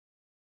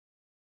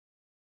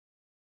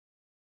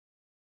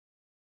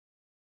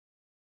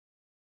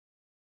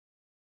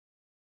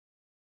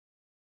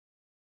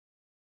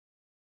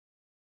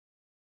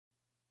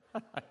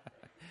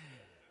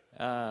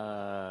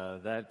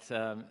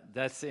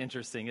That's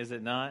interesting, is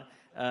it not?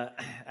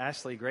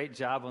 Ashley, great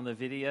job on the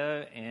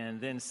video. And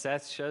then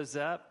Seth shows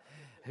up,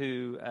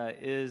 who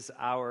is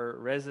our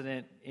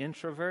resident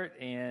introvert,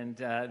 and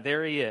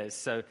there he is.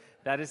 So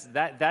that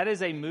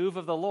is a move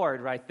of the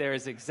Lord right there,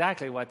 is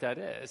exactly what that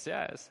is.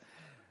 Yes.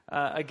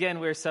 Again,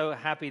 we're so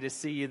happy to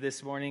see you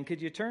this morning.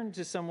 Could you turn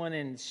to someone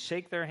and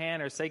shake their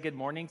hand or say good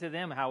morning to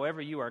them,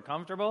 however you are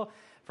comfortable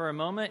for a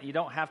moment? You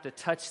don't have to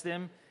touch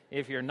them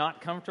if you're not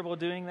comfortable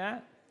doing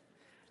that.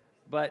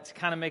 But to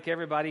kind of make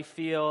everybody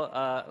feel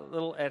a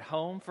little at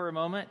home for a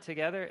moment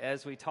together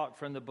as we talk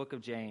from the book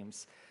of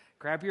James.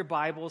 Grab your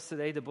Bibles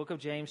today, the book of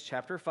James,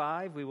 chapter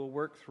 5. We will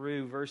work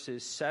through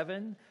verses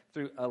 7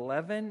 through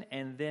 11,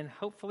 and then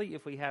hopefully,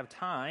 if we have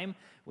time,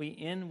 we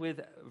end with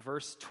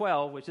verse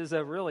 12, which is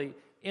a really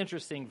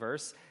interesting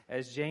verse,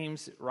 as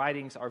James'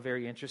 writings are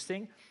very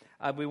interesting.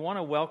 We want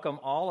to welcome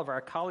all of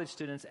our college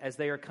students as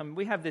they are coming.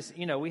 We have this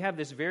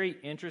very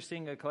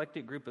interesting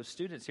eclectic group of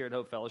students here at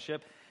Hope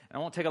Fellowship. And I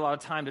won't take a lot of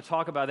time to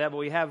talk about that, but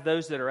we have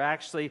those that are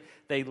actually,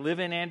 they live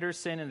in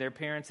Anderson and their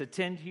parents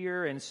attend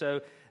here, and so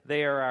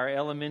they are our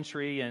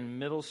elementary and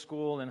middle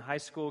school and high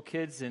school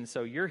kids, and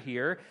so you're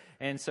here,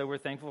 and so we're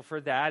thankful for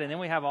that. And then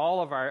we have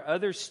all of our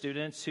other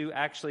students who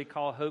actually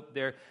call Hope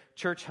their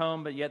church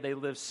home, but yet they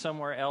live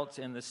somewhere else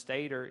in the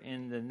state or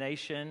in the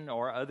nation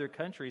or other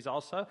countries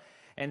also.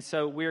 And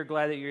so we're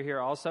glad that you're here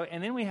also.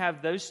 And then we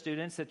have those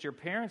students that your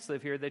parents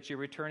live here that you're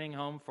returning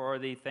home for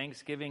the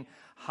Thanksgiving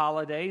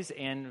holidays.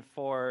 And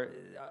for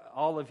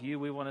all of you,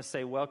 we want to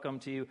say welcome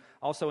to you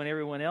also, and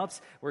everyone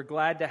else. We're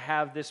glad to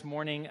have this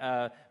morning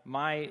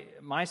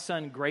my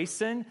son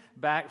Grayson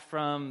back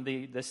from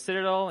the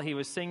Citadel. He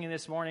was singing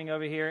this morning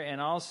over here.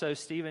 And also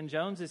Stephen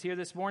Jones is here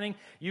this morning.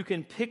 You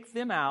can pick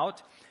them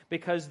out,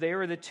 because they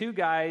were the two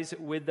guys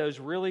with those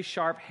really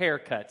sharp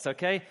haircuts,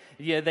 okay?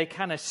 Yeah, they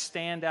kind of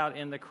stand out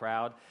in the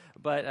crowd,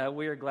 but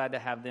we are glad to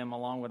have them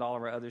along with all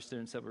of our other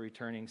students that will be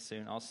returning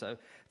soon also.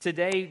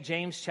 Today,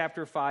 James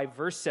chapter 5,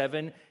 verse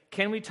 7,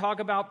 can we talk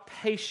about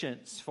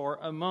patience for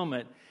a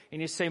moment?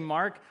 And you say,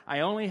 Mark, I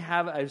only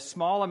have a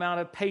small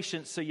amount of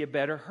patience, so you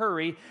better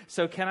hurry.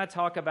 So can I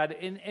talk about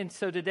it? And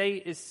so today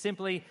is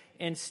simply,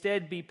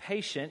 instead, be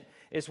patient,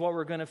 is what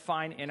we're going to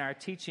find in our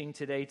teaching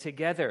today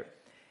together.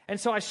 And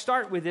so I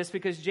start with this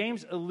because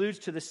James alludes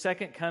to the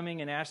second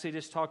coming, and Ashley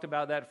just talked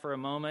about that for a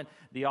moment,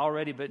 the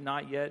already but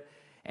not yet.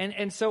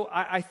 And so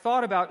I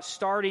thought about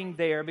starting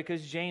there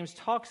because James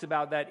talks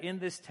about that in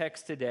this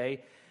text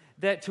today,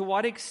 that to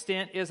what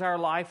extent is our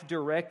life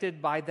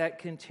directed by that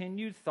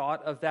continued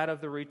thought of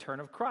the return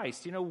of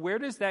Christ? You know, where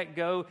does that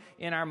go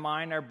in our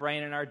mind, our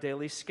brain, and our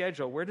daily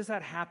schedule? Where does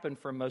that happen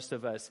for most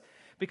of us?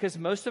 Because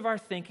most of our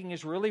thinking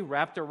is really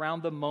wrapped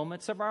around the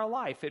moments of our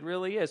life. It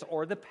really is,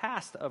 or the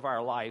past of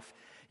our life.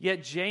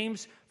 Yet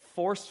James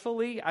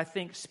forcefully, I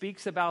think,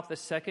 speaks about the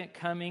second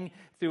coming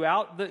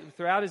throughout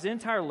his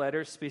entire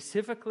letter,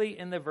 specifically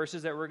in the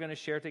verses that we're going to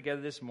share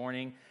together this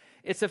morning.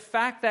 It's a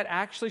fact that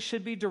actually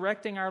should be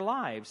directing our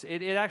lives.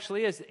 It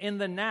actually is in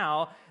the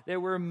now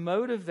that we're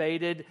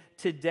motivated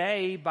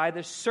today by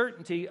the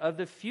certainty of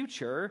the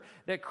future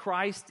that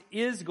Christ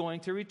is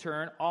going to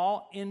return.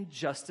 All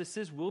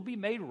injustices will be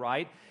made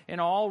right, and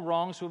all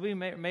wrongs will be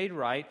made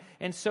right.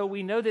 And so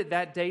we know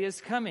that day is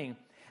coming.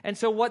 And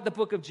so what the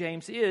book of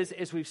James is,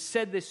 as we've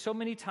said this so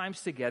many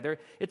times together,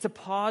 it's a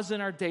pause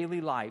in our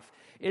daily life.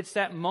 It's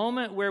that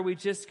moment where we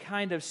just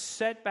kind of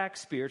set back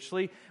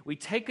spiritually. We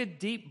take a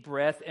deep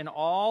breath in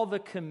all the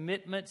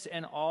commitments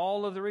and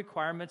all of the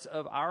requirements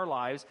of our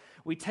lives.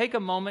 We take a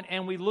moment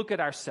and we look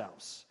at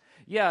ourselves.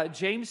 Yeah,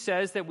 James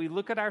says that we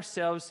look at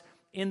ourselves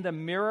in the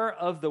mirror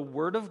of the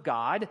Word of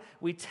God.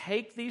 We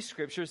take these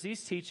scriptures,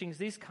 these teachings,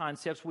 these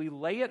concepts, we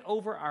lay it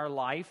over our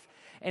life,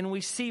 and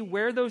we see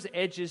where those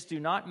edges do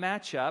not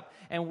match up,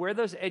 and where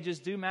those edges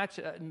do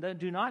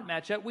not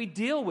match up, we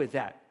deal with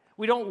that.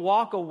 We don't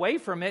walk away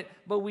from it,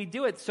 but we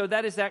do it. So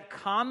that is that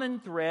common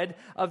thread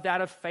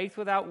of faith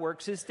without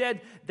works is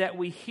dead, that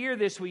we hear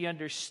this, we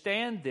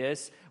understand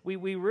this,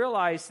 we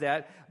realize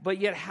that, but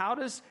yet how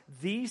does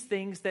these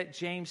things that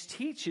James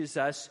teaches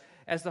us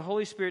as the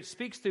Holy Spirit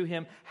speaks through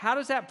him, how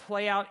does that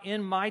play out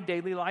in my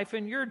daily life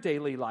and your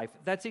daily life?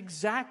 That's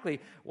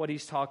exactly what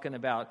he's talking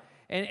about.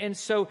 And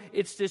so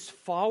it's this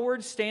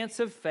forward stance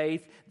of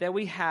faith that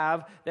we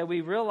have, that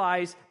we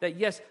realize that,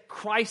 yes,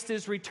 Christ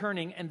is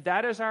returning, and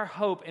that is our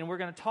hope. And we're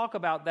going to talk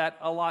about that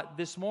a lot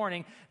this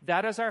morning.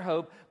 That is our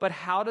hope. But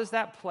how does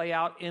that play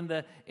out in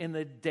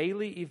the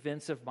daily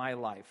events of my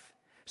life?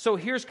 So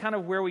here's kind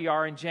of where we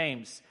are in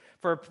James.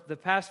 For the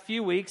past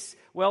few weeks,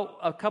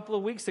 a couple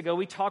of weeks ago,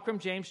 we talked from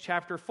James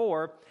chapter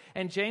 4.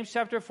 And James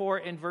chapter 4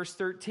 in verse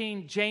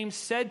 13, James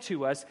said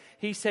to us,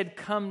 he said,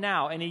 come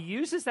now. And he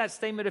uses that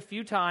statement a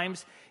few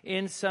times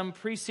in some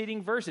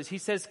preceding verses. He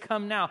says,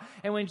 come now.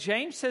 And when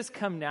James says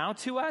come now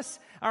to us,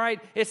 all right,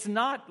 it's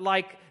not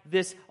like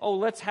this,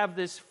 let's have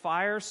this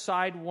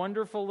fireside,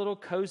 wonderful little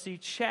cozy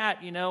chat,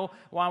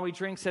 while we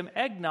drink some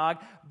eggnog.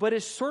 But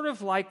it's sort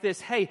of like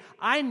this, hey,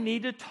 I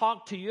need to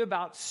talk to you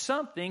about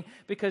something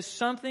because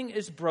something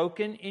is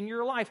broken in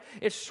your life.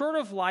 It's sort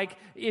of like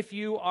if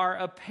you are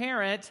a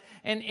parent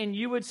and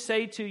you would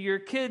say to your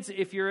kids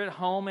if you're at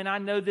home, and I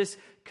know this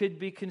could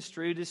be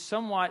construed as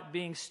somewhat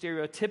being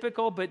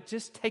stereotypical, but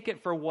just take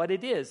it for what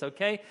it is,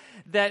 okay?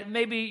 That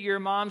maybe your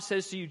mom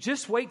says to you,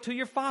 just wait till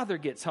your father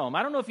gets home.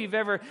 I don't know if you've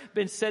ever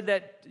been said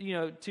that,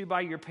 to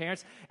by your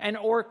parents.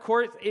 Or of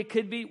course, it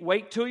could be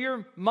wait till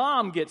your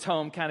mom gets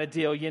home kind of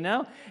deal,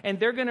 And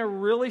they're going to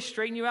really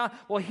straighten you out.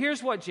 Well,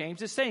 here's what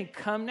James is saying,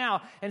 come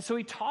now. And so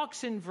he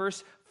talks in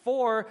verse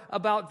 4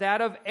 about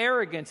that of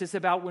arrogance. It's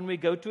about when we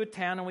go to a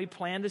town and we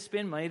plan to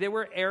spend money, that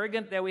we're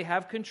arrogant, that we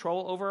have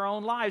control over our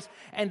own lives.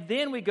 And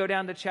then we go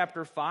down to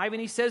chapter 5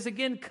 and he says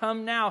again,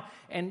 come now.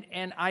 And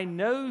I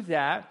know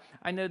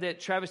that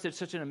Travis did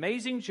such an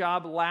amazing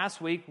job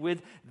last week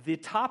with the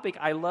topic.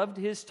 I loved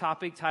his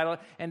topic title,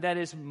 and that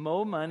is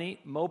Mo Money,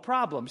 Mo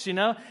Problems,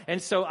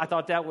 And so I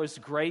thought that was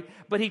great.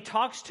 But he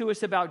talks to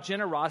us about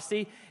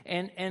generosity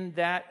and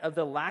that of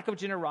the lack of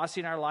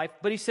generosity in our life.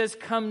 But he says,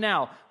 come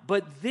now.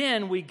 But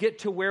then we get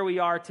to where we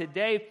are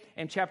today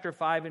in chapter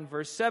 5 and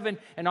verse 7.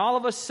 And all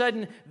of a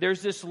sudden,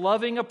 there's this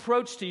loving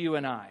approach to you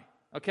and I.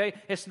 Okay?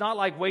 It's not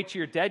like wait till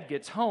your dad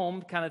gets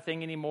home kind of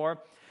thing anymore.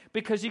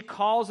 Because he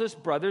calls us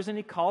brothers and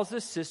he calls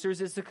us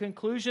sisters. It's the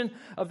conclusion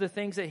of the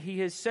things that he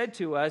has said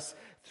to us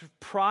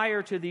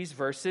prior to these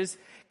verses.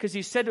 Because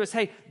he said to us,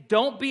 hey,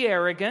 don't be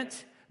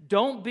arrogant.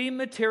 Don't be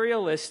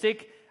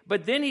materialistic.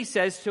 But then he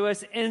says to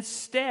us,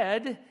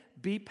 instead,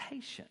 be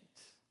patient.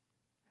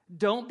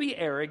 Don't be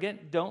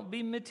arrogant. Don't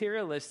be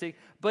materialistic.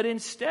 But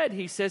instead,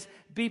 he says,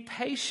 be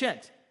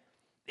patient.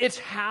 It's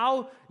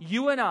how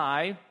you and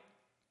I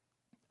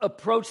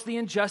approach the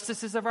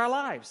injustices of our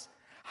lives.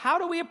 How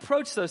do we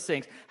approach those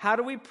things? How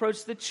do we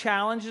approach the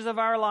challenges of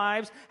our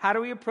lives? How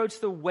do we approach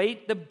the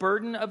weight, the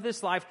burden of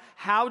this life?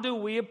 How do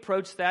we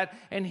approach that?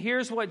 And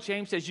here's what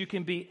James says. You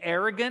can be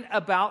arrogant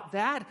about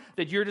that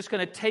you're just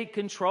going to take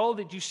control,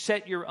 that you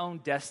set your own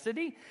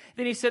destiny.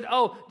 Then he said,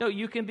 no,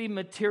 you can be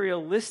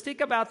materialistic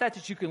about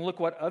that you can look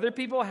what other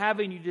people have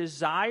and you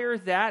desire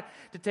that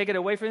to take it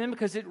away from them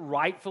because it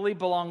rightfully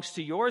belongs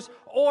to yours.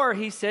 Or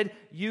he said,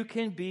 you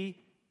can be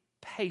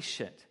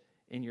patient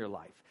in your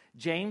life.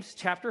 James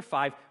chapter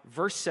 5,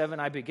 verse 7,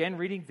 I began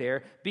reading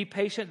there. Be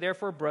patient,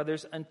 therefore,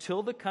 brothers,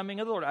 until the coming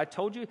of the Lord. I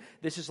told you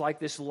this is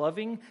like this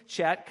loving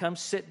chat. Come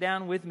sit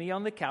down with me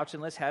on the couch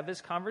and let's have this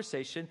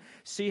conversation.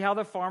 See how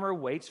the farmer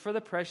waits for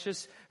the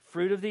precious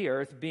fruit of the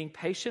earth, being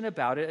patient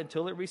about it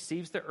until it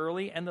receives the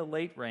early and the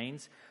late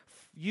rains.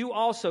 You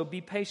also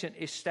be patient.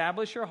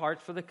 Establish your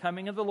hearts, for the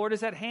coming of the Lord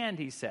is at hand,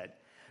 he said.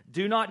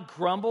 Do not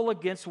grumble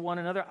against one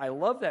another. I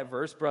love that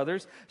verse,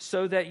 brothers,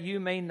 so that you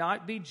may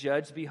not be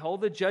judged.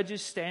 Behold, the judge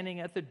is standing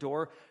at the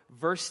door.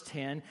 Verse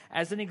 10,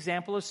 as an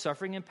example of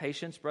suffering and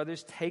patience,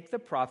 brothers, take the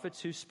prophets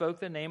who spoke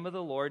the name of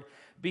the Lord.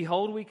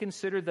 Behold, we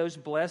consider those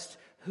blessed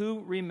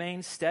who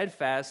remain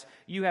steadfast.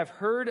 You have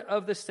heard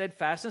of the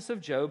steadfastness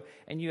of Job,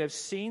 and you have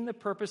seen the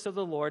purpose of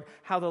the Lord,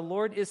 how the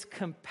Lord is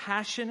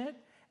compassionate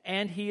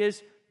and he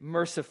is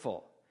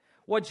merciful.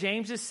 What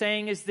James is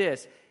saying is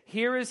this.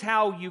 Here is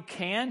how you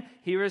can,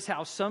 here is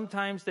how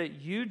sometimes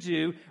that you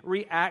do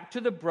react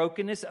to the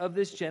brokenness of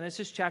this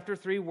Genesis chapter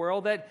 3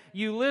 world that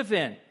you live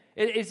in.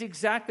 It is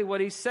exactly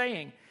what he's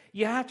saying.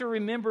 You have to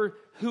remember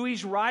who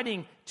he's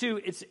writing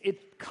to.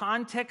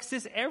 Context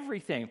is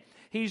everything.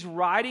 He's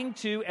writing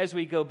to, as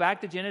we go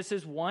back to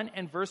Genesis 1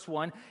 and verse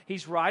 1,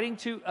 he's writing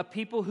to a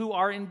people who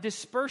are in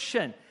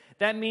dispersion.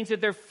 That means that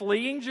they're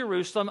fleeing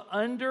Jerusalem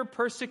under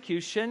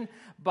persecution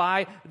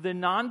by the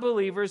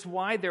non-believers.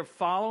 Why? They're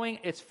following.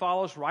 It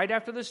follows right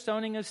after the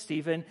stoning of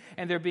Stephen,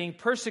 and they're being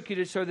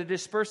persecuted. So they're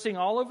dispersing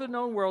all over the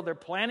known world. They're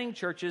planting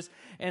churches,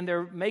 and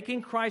they're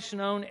making Christ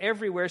known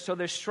everywhere. So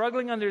they're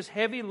struggling under this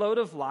heavy load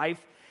of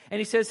life. And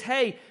he says,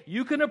 hey,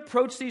 you can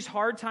approach these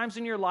hard times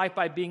in your life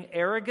by being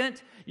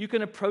arrogant. You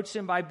can approach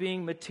them by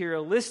being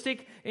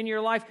materialistic in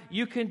your life.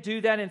 You can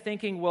do that and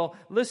thinking, well,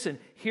 listen,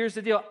 here's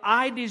the deal.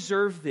 I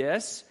deserve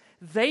this.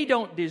 They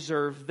don't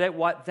deserve that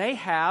what they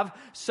have,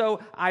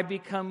 so I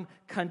become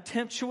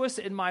contemptuous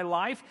in my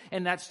life,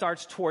 and that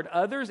starts toward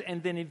others,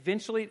 and then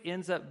eventually it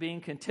ends up being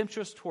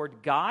contemptuous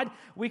toward God.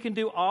 We can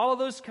do all of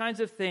those kinds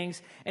of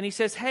things, and he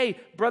says, hey,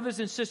 brothers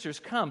and sisters,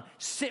 come,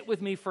 sit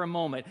with me for a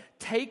moment.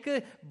 Take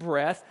a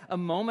breath, a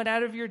moment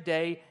out of your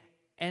day,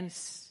 and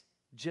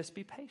just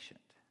be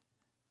patient.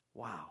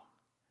 Wow.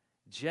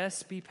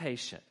 Just be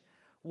patient.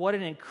 What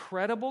an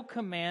incredible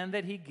command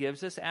that he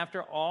gives us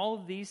after all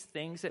of these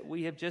things that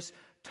we have just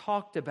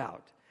talked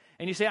about.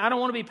 And you say, I don't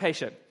want to be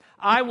patient.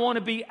 I want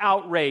to be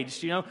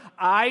outraged.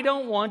 I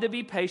don't want to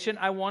be patient.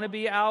 I want to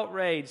be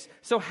outraged.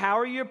 So how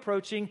are you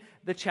approaching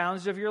the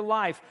challenges of your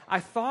life. I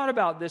thought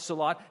about this a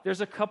lot.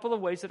 There's a couple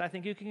of ways that I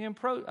think you can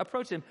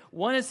approach them.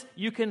 One is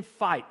you can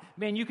fight.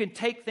 Man, you can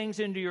take things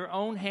into your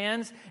own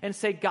hands and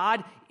say,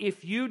 God,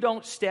 if you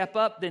don't step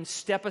up, then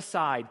step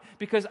aside,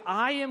 because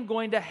I am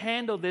going to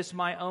handle this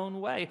my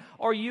own way.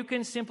 Or you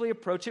can simply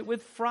approach it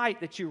with fright,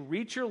 that you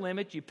reach your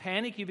limit, you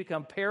panic, you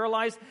become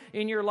paralyzed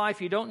in your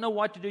life, you don't know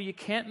what to do, you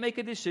can't make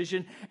a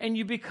decision, and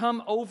you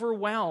become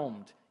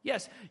overwhelmed.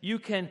 Yes, you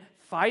can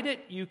fight it,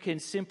 you can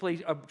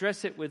simply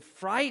address it with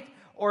fright,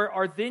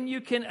 or then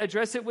you can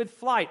address it with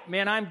flight.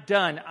 Man, I'm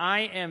done.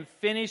 I am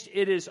finished.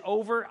 It is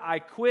over. I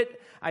quit.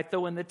 I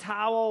throw in the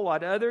towel.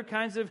 What other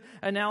kinds of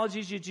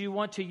analogies did you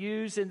want to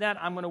use in that?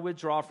 I'm going to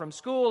withdraw from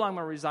school. I'm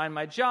going to resign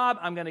my job.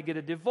 I'm going to get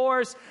a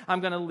divorce.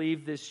 I'm going to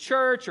leave this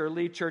church or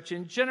leave church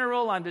in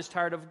general. I'm just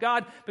tired of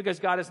God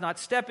because God is not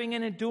stepping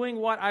in and doing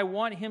what I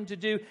want him to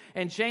do.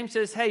 And James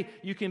says, hey,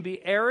 you can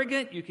be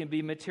arrogant. You can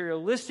be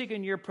materialistic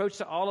in your approach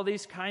to all of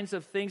these kinds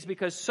of things,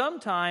 because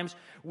sometimes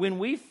when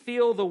we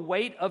feel the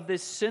weight of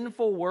this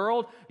sinful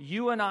world,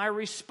 you and I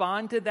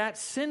respond to that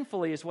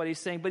sinfully, is what he's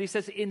saying. But he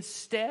says,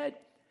 instead,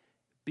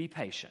 be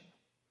patient.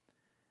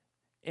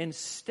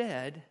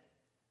 Instead,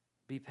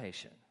 be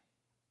patient.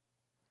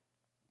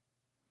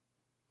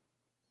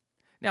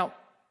 Now,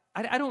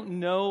 I don't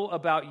know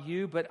about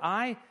you, but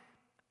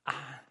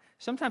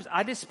sometimes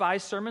I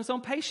despise sermons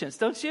on patience,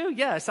 don't you?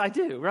 Yes, I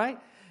do, right?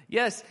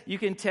 Yes, you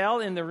can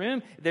tell in the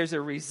room there's a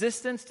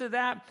resistance to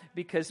that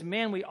because,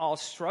 man, we all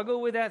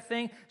struggle with that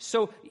thing.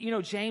 So,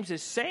 James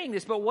is saying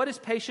this, but what does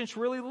patience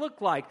really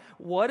look like?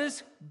 What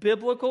does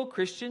biblical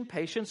Christian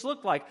patience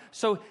look like?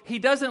 So he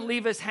doesn't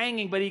leave us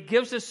hanging, but he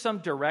gives us some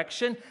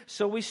direction.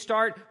 So we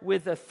start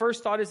with the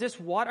first thought is this: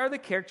 what are the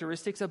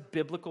characteristics of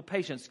biblical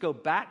patience? Go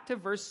back to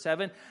verse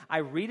 7. I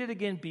read it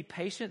again. Be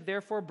patient,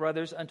 therefore,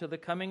 brothers, until the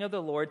coming of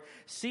the Lord.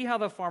 See how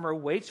the farmer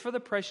waits for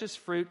the precious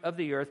fruit of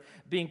the earth,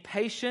 being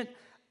patient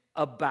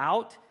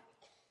about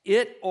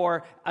it.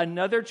 Or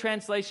another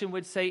translation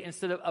would say,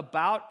 instead of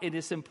about it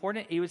is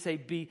important, he would say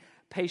be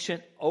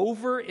patient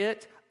over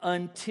it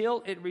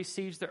until it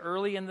receives the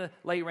early and the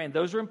late rain.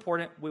 Those are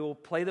important. We will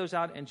play those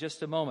out in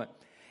just a moment.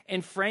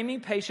 In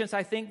framing patience,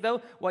 I think,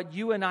 though, what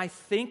you and I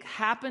think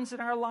happens in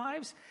our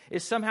lives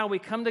is somehow we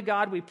come to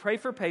God, we pray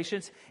for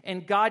patience,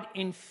 and God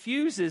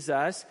infuses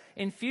us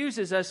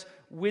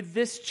with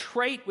this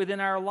trait within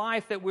our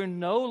life that we're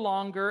no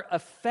longer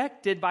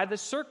affected by the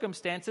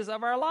circumstances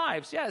of our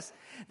lives. Yes,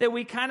 that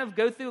we kind of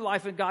go through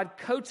life and God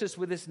coats us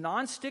with this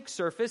non-stick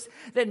surface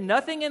that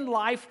nothing in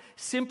life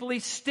simply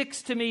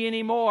sticks to me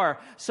anymore.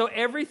 So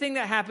everything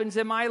that happens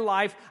in my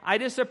life, I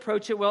just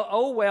approach it,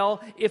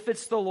 well, if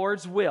it's the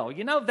Lord's will.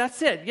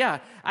 That's it. Yeah,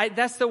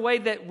 that's the way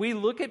that we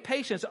look at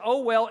patience.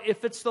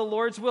 If it's the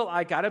Lord's will.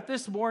 I got up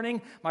this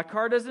morning, my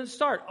car doesn't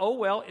start.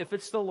 If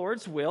it's the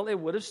Lord's will, it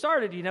would have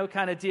started,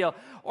 kind of deal.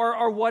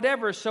 Or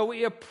whatever. So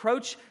we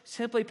approach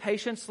simply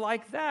patience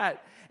like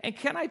that. And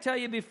can I tell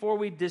you, before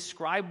we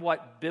describe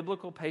what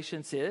biblical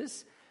patience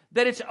is,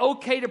 that it's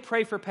okay to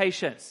pray for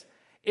patience.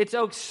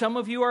 Some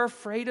of you are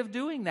afraid of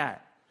doing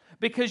that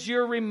because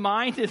you're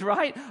reminded,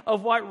 right,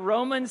 of what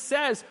Romans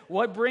says.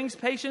 What brings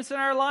patience in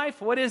our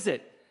life? What is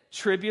it?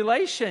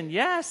 Tribulation.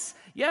 Yes.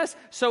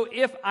 So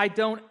if I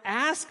don't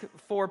ask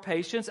for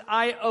patience,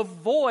 I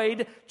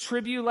avoid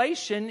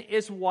tribulation,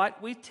 is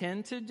what we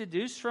tend to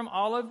deduce from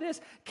all of this.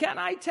 Can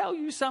I tell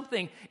you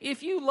something?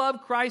 If you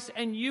love Christ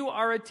and you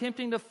are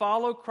attempting to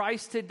follow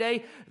Christ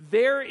today,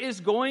 there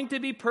is going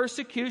to be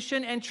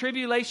persecution and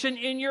tribulation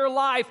in your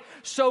life.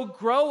 So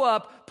grow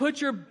up,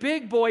 put your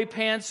big boy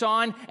pants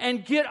on,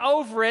 and get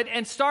over it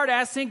and start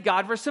asking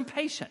God for some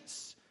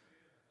patience.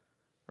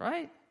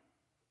 Right?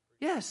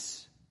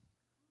 Yes.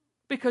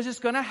 Because it's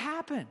going to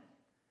happen.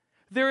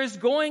 There is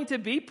going to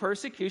be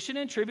persecution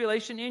and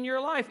tribulation in your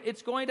life.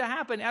 It's going to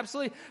happen,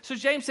 absolutely. So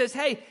James says,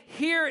 hey,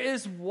 here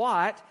is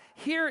what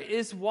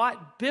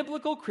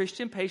biblical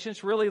Christian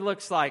patience really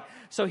looks like.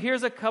 So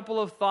here's a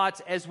couple of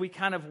thoughts as we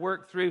kind of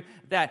work through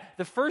that.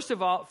 The first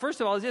of all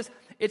is this: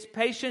 it's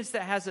patience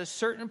that has a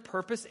certain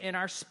purpose in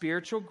our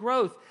spiritual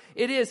growth.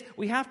 It is.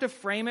 We have to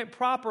frame it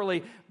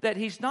properly, that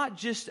he's not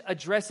just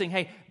addressing,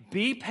 hey,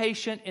 be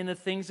patient in the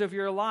things of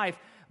your life,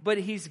 but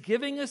he's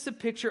giving us a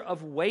picture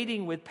of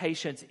waiting with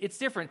patience. It's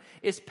different.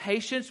 It's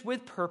patience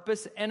with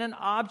purpose and an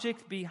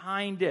object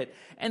behind it.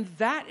 And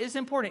that is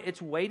important.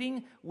 It's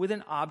waiting with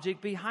an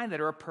object behind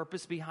that, or a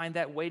purpose behind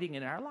that waiting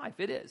in our life.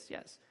 It is,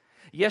 yes.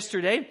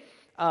 Yesterday,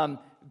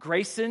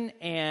 Grayson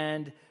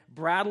and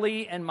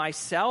Bradley and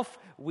myself,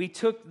 we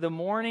took the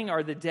morning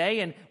or the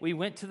day and we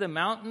went to the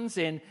mountains,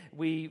 and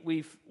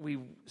we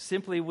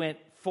simply went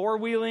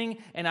four-wheeling,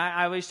 and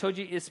I always told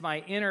you it's my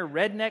inner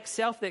redneck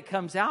self that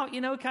comes out,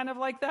 kind of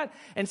like that.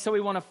 And so we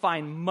want to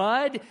find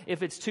mud.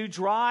 If it's too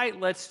dry,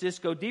 let's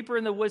just go deeper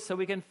in the woods so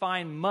we can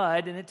find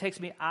mud. And it takes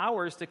me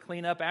hours to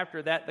clean up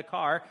after that,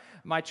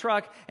 my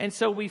truck. And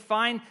so we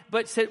find,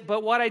 but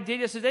what I did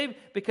yesterday,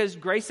 because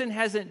Grayson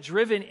hasn't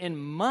driven in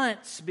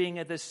months being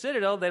at the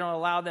Citadel, they don't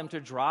allow them to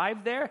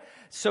drive there.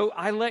 So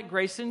I let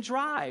Grayson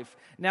drive.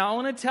 Now I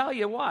want to tell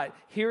you what,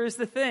 here is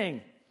the thing,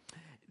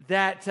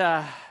 that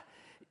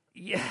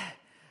Yeah,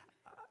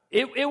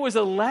 it was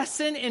a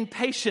lesson in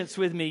patience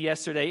with me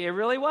yesterday. It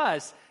really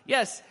was.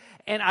 Yes.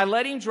 And I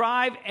let him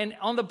drive, and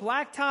on the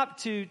blacktop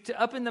to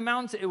up in the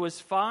mountains, it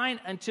was fine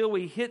until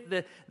we hit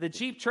the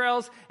Jeep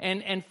trails,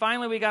 and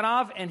finally we got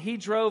off, and he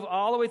drove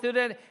all the way through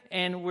that,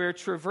 and we're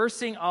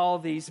traversing all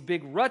these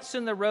big ruts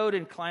in the road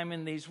and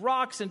climbing these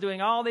rocks and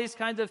doing all these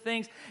kinds of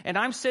things, and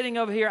I'm sitting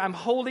over here, I'm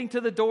holding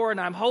to the door,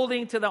 and I'm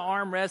holding to the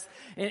armrest,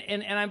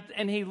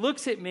 and he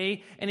looks at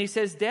me, and he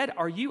says, "Dad,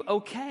 are you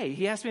okay?"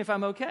 He asked me if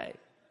I'm okay.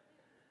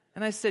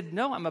 And I said,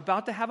 "No, I'm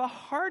about to have a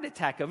heart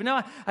attack."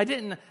 No, I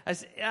didn't.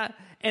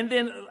 And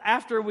then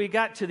after we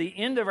got to the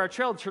end of our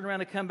trail, turned around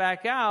to come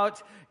back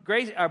out,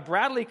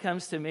 Bradley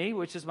comes to me,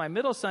 which is my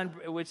middle son,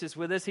 which is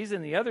with us. He's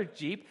in the other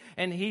Jeep.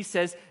 And he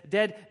says,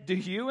 "Dad, do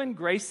you and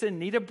Grayson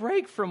need a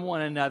break from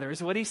one another?"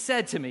 is what he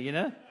said to me,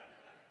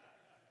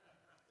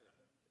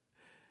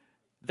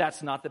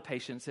 That's not the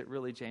patience that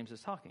really James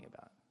is talking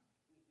about.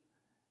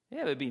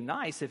 Yeah, it would be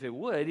nice if it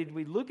would.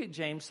 We look at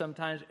James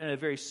sometimes in a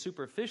very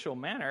superficial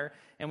manner,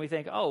 and we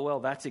think, oh, well,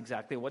 that's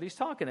exactly what he's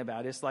talking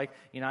about. It's like,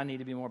 I need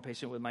to be more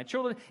patient with my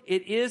children.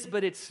 It is,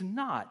 but it's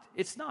not.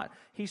 It's not.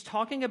 He's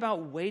talking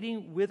about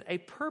waiting with a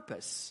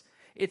purpose.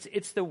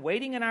 It's the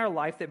waiting in our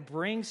life that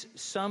brings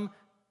some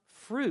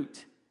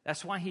fruit.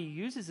 That's why he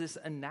uses this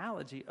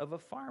analogy of a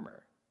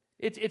farmer.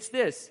 It's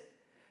this.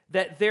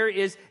 That there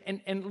is,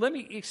 and let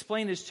me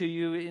explain this to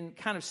you and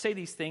kind of say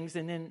these things,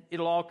 and then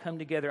it'll all come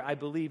together, I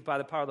believe, by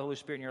the power of the Holy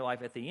Spirit in your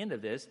life at the end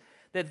of this,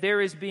 that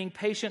there is being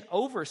patient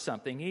over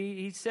something.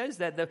 He says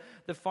that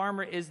the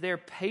farmer is there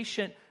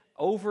patient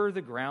over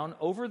the ground,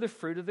 over the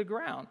fruit of the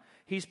ground.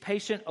 He's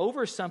patient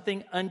over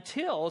something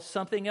until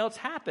something else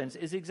happens,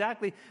 is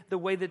exactly the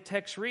way the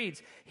text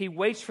reads. He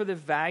waits for the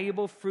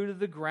valuable fruit of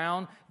the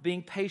ground,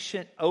 being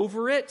patient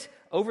over it,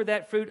 over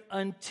that fruit,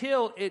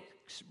 until it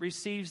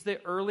receives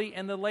the early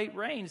and the late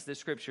rains, the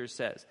scripture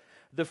says.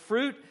 The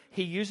fruit,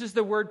 he uses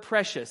the word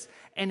precious,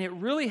 and it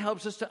really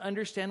helps us to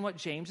understand what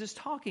James is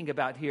talking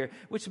about here,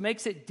 which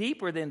makes it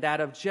deeper than that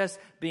of just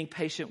being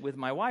patient with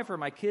my wife or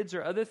my kids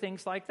or other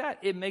things like that.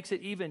 It makes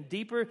it even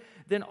deeper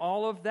than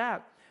all of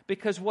that.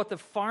 Because what the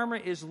farmer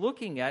is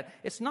looking at,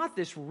 it's not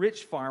this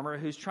rich farmer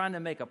who's trying to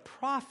make a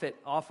profit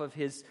off of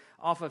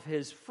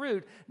his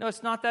fruit. No,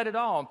 it's not that at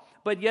all.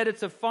 But yet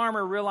it's a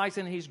farmer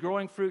realizing he's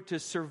growing fruit to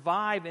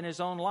survive in his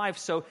own life.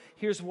 So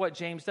here's what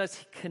James does.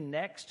 He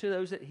connects to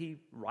those that he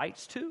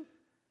writes to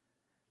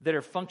that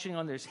are functioning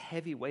on this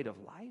heavy weight of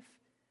life.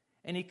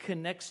 And he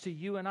connects to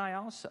you and I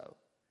also.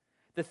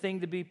 The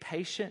thing to be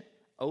patient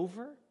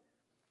over,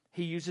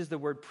 he uses the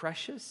word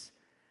precious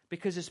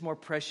because it's more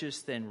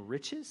precious than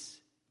riches.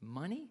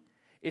 Money.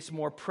 It's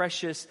more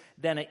precious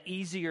than an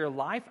easier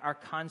life, our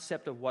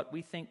concept of what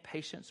we think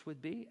patience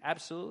would be.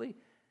 Absolutely.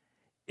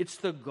 It's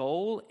the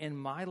goal in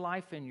my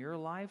life and your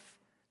life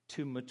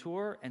to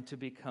mature and to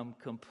become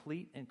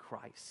complete in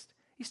Christ.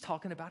 He's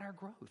talking about our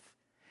growth.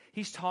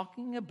 He's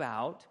talking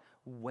about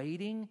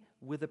waiting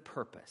with a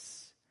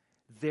purpose.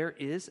 There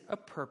is a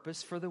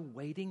purpose for the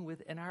waiting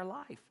within our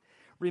life.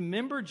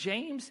 Remember,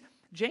 James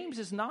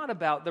is not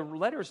about, the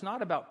letter is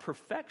not about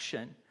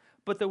perfection.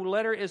 But the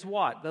letter is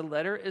what? The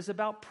letter is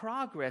about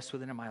progress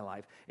within my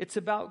life. It's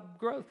about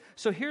growth.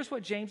 So here's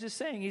what James is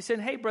saying. He said,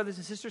 hey, brothers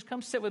and sisters,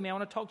 come sit with me. I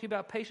want to talk to you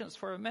about patience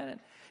for a minute.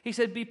 He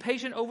said, be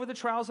patient over the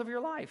trials of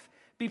your life.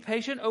 Be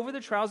patient over the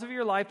trials of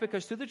your life,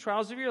 because through the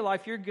trials of your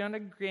life, you're going to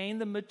gain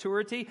the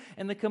maturity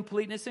and the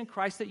completeness in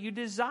Christ that you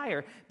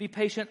desire. Be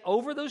patient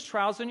over those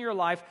trials in your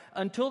life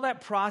until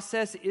that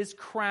process is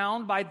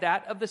crowned by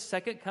that of the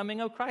second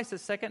coming of Christ, the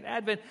second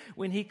advent,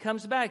 when he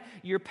comes back.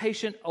 You're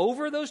patient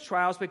over those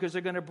trials because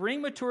they're going to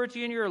bring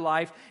maturity in your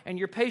life, and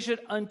you're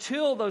patient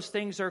until those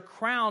things are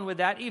crowned with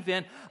that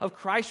event of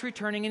Christ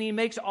returning, and he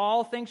makes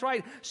all things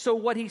right. So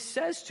what he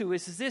says to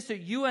us is this,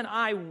 that you and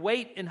I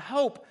wait in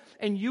hope,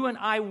 and you and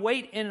I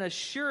wait in a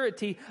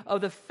surety of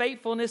the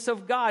faithfulness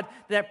of God,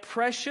 that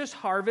precious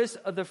harvest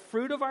of the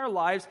fruit of our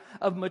lives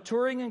of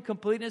maturing and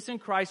completeness in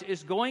Christ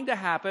is going to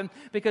happen,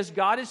 because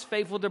God is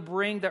faithful to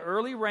bring the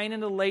early rain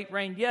and the late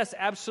rain. Yes,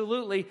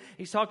 absolutely.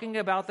 He's talking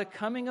about the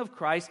coming of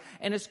Christ,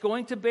 and it's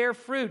going to bear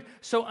fruit.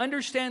 So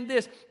understand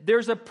this,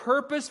 there's a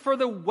purpose for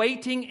the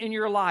waiting in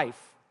your life.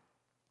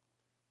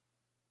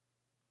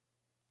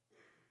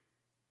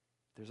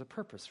 There's a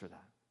purpose for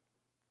that.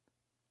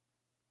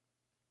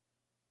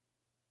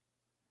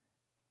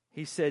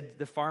 He said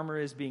the farmer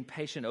is being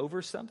patient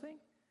over something.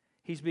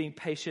 He's being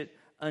patient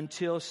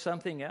until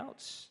something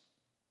else.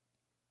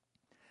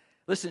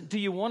 Listen, do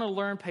you want to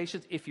learn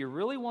patience? If you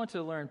really want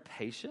to learn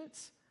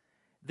patience,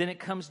 then it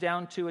comes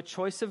down to a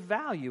choice of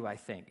value, I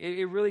think.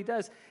 It really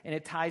does. And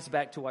it ties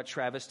back to what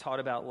Travis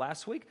taught about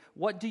last week.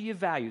 What do you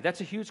value?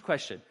 That's a huge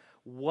question.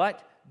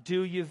 What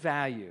do you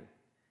value?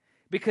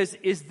 Because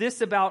is this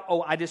about,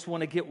 I just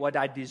want to get what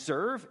I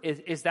deserve?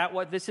 Is that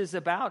what this is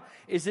about?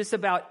 Is this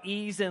about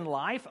ease in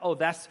life?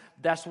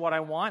 That's what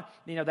I want.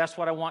 That's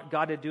what I want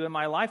God to do in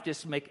my life.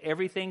 Just make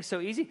everything so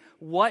easy.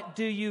 What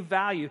do you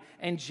value?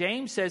 And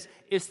James says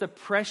it's the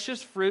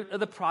precious fruit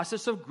of the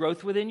process of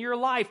growth within your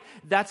life.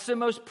 That's the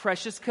most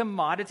precious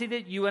commodity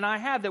that you and I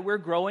have, that we're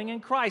growing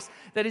in Christ.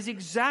 That is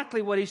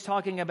exactly what he's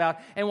talking about.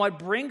 And what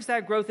brings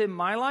that growth in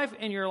my life,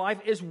 in your life,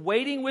 is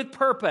waiting with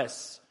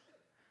purpose.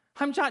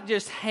 I'm not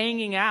just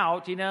hanging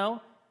out,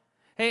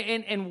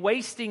 and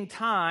wasting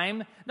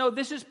time. No,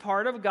 this is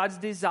part of God's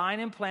design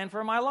and plan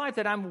for my life,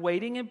 that I'm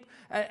waiting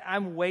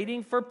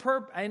for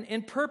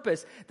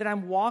purpose, that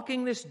I'm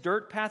walking this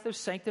dirt path of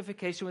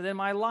sanctification within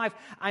my life.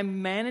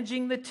 I'm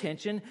managing the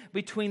tension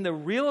between the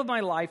real of my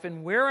life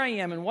and where I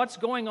am and what's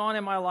going on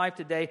in my life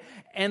today,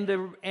 and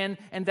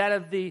that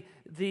of the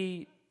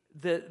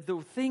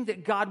thing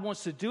that God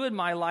wants to do in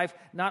my life,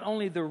 not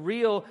only the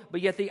real, but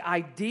yet the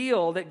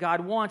ideal that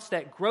God wants,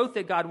 that growth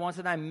that God wants,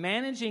 and I'm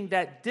managing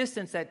that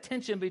distance, that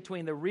tension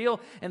between the real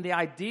and the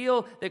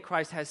ideal that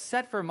Christ has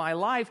set for my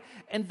life,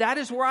 and that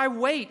is where I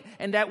wait,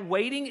 and that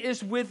waiting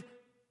is with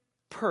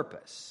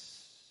purpose.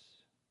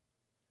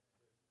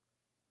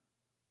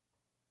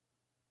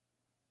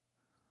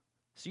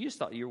 So you just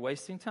thought you were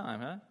wasting time,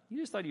 huh?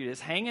 You just thought you were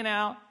just hanging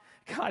out.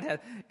 God,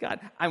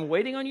 I'm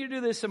waiting on you to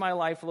do this in my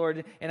life,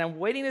 Lord, and I'm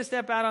waiting to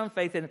step out on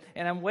faith, and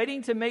I'm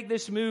waiting to make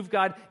this move,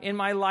 God, in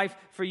my life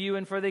for you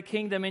and for the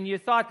kingdom. And you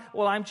thought,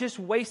 I'm just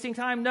wasting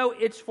time. No,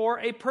 it's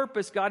for a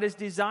purpose. God is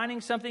designing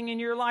something in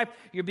your life.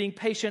 You're being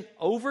patient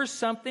over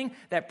something,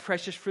 that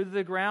precious fruit of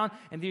the ground,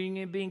 and then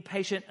you're being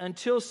patient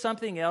until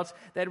something else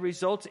that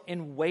results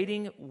in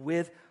waiting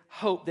with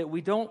hope, that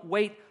we don't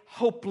wait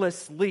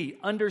hopelessly.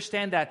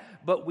 Understand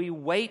that, but we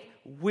wait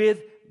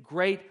with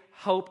great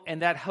hope,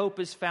 and that hope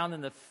is found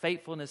in the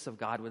faithfulness of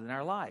God within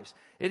our lives.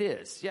 It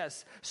is,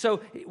 yes.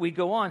 So we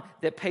go on,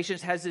 that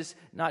patience has this,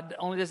 not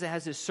only does it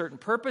have this certain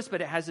purpose,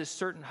 but it has this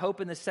certain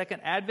hope in the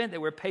second advent,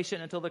 that we're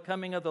patient until the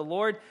coming of the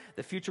Lord,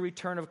 the future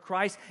return of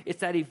Christ. It's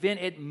that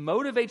event. It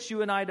motivates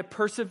you and I to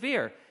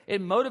persevere.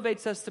 It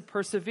motivates us to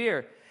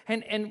persevere.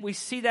 And we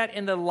see that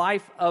in the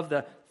life of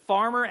the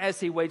farmer as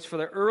he waits for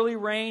the early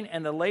rain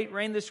and the late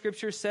rain, the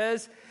scripture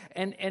says.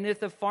 And if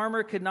the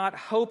farmer could not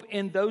hope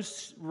in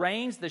those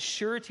rains, the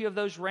surety of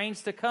those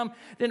rains to come,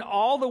 then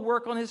all the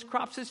work on his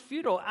crops is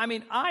futile. I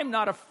mean, I'm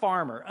not a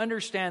farmer.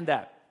 Understand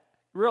that.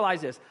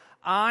 Realize this.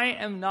 I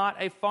am not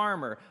a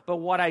farmer. But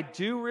what I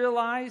do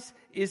realize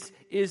is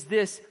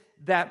this,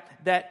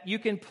 that you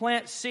can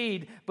plant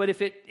seed, but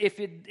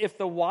if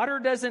the water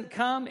doesn't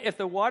come, if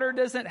the water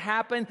doesn't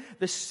happen,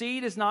 the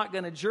seed is not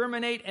going to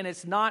germinate and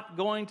it's not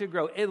going to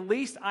grow. At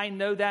least I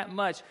know that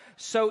much.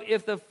 So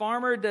if the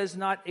farmer does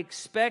not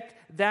expect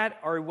that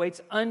or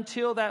waits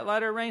until that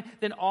latter rain,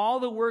 then all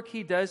the work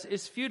he does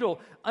is futile.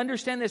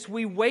 Understand this.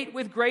 We wait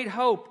with great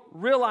hope.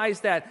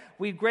 Realize that.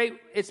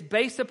 It's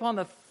based upon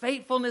the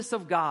faithfulness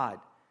of God.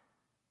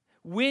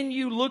 When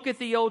you look at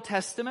the Old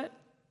Testament,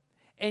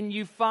 and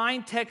you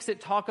find texts that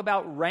talk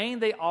about rain,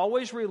 they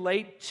always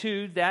relate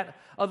to that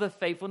of the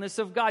faithfulness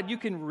of God. You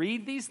can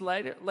read these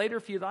later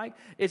if you like.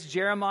 It's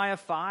Jeremiah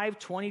 5,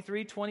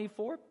 23,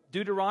 24.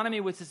 Deuteronomy,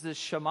 which is the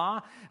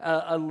Shema,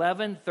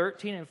 11,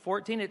 13, and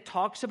 14. It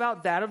talks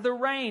about that of the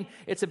rain.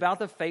 It's about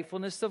the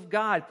faithfulness of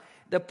God.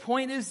 The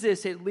point is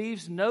this, it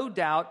leaves no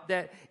doubt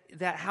that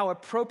how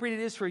appropriate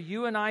it is for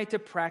you and I to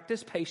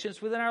practice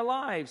patience within our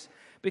lives.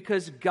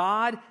 Because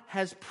God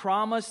has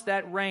promised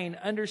that rain.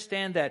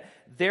 Understand that.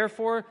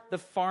 Therefore, the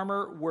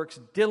farmer works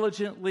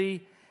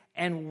diligently.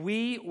 And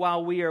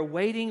while we are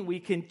waiting, we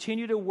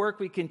continue to work.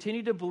 We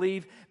continue to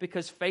believe,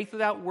 because faith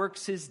without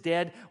works is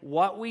dead.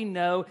 What we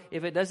know,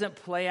 if it doesn't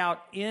play out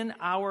in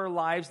our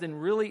lives, then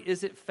really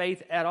is it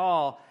faith at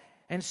all?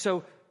 And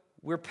so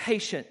we're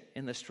patient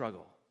in the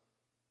struggle.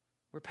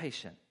 We're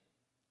patient.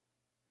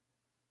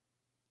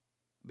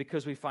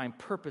 Because we find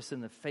purpose in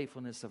the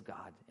faithfulness of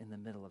God in the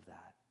middle of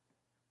that.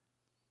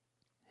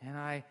 And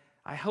I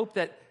hope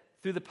that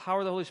through the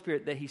power of the Holy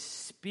Spirit that He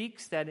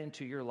speaks that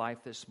into your life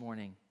this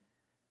morning.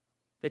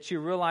 That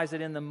you realize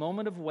that in the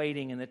moment of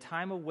waiting, in the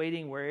time of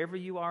waiting, wherever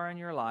you are in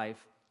your life,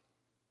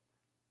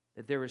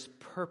 that there is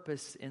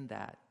purpose in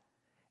that.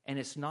 And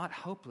it's not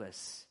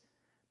hopeless,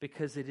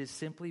 because it is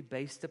simply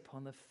based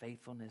upon the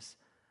faithfulness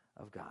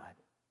of God.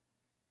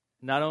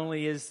 Not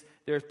only is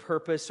there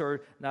purpose,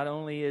 or not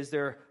only is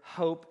there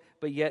hope,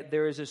 but yet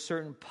there is a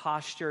certain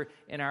posture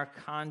in our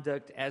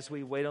conduct as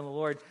we wait on the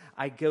Lord.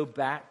 I go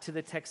back to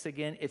the text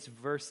again. It's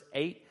verse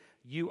 8.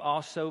 You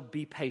also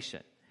be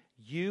patient.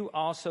 You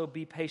also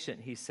be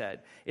patient, he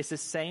said. It's the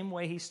same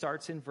way he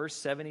starts in verse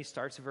 7. He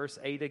starts in verse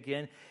 8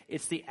 again.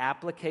 It's the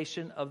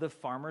application of the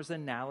farmer's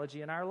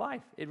analogy in our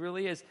life. It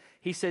really is.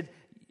 He said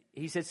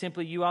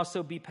simply, you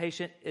also be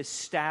patient,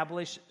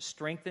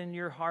 strengthen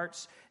your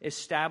hearts,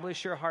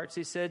 establish your hearts,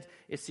 he said.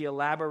 It's the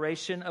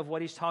elaboration of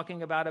what he's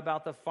talking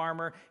about the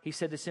farmer. He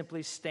said to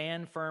simply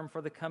stand firm,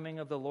 for the coming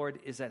of the Lord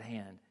is at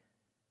hand.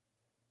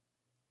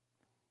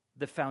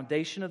 The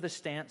foundation of the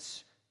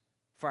stance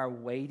for our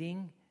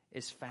waiting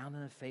is found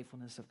in the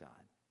faithfulness of God.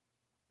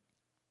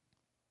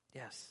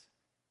 Yes.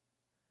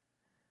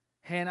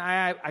 And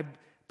I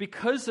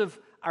because of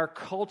our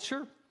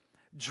culture,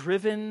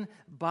 driven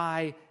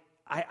by,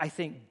 I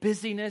think,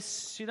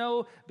 busyness,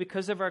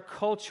 because of our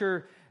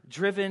culture,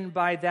 driven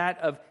by that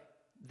of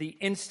the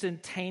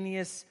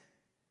instantaneous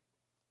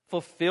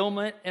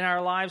fulfillment in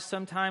our lives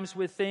sometimes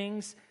with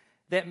things,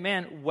 that,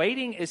 man,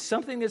 waiting is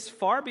something that's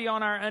far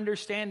beyond our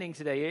understanding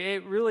today.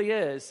 It really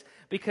is,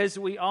 because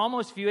we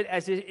almost view it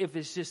as if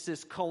it's just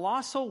this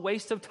colossal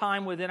waste of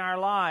time within our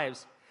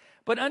lives.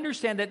 But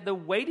understand that the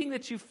waiting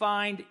that you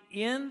find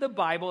in the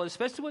Bible,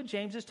 especially what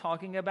James is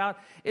talking about,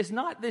 is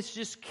not this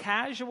just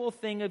casual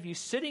thing of you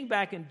sitting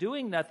back and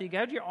doing nothing. You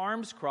have your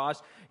arms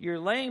crossed, you're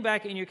laying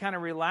back and you're kind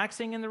of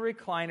relaxing in the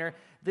recliner.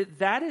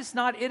 That is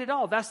not it at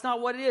all. That's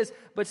not what it is.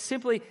 But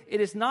simply, it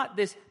is not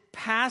this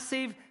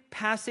passive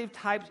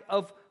type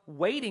of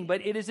waiting,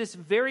 but it is this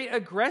very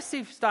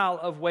aggressive style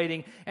of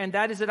waiting, and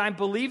that is that I'm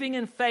believing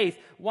in faith.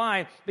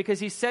 Why? Because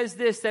he says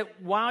this,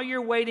 that while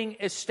you're waiting,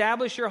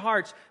 establish your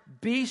hearts,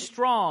 be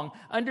strong,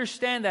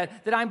 understand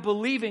that I'm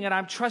believing and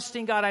I'm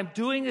trusting God, I'm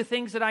doing the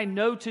things that I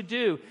know to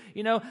do.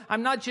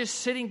 I'm not just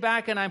sitting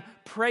back and I'm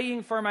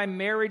praying for my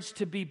marriage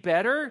to be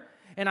better,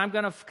 and I'm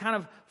going to kind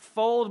of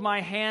fold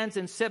my hands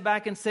and sit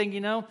back and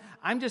saying,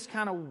 I'm just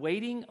kind of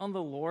waiting on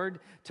the Lord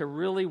to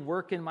really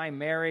work in my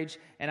marriage,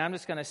 and I'm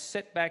just going to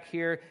sit back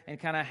here and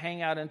kind of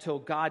hang out until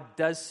God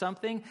does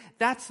something.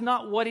 That's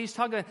not what he's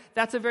talking about.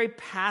 That's a very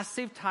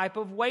passive type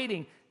of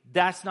waiting.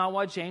 That's not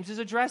what James is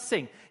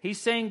addressing. He's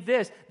saying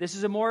this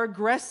is a more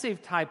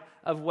aggressive type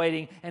of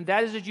waiting, and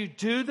that is that you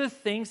do the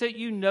things that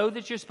you know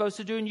that you're supposed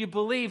to do and you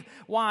believe.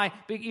 Why?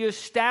 You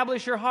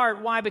establish your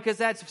heart. Why? Because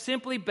that's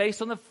simply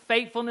based on the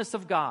faithfulness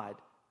of God.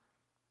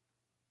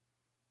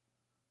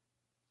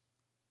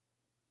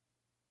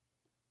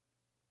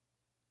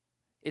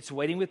 It's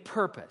waiting with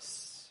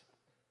purpose.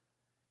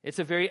 It's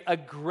a very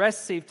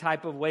aggressive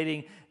type of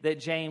waiting that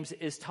James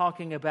is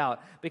talking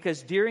about,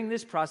 because during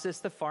this process,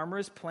 the farmer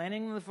is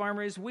planting, the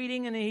farmer is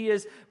weeding, and he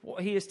is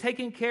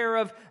taking care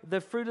of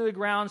the fruit of the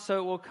ground so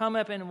it will come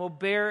up and will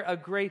bear a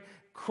great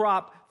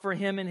crop for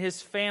him and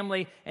his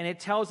family. And it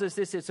tells us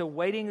this: it's a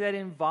waiting that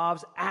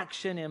involves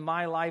action in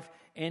my life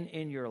and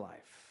in your life.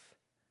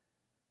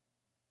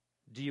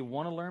 Do you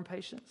want to learn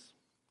patience?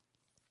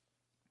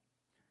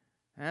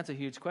 And that's a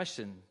huge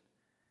question.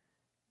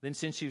 Then,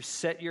 since you've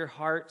set your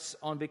hearts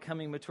on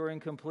becoming mature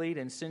and complete,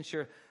 and since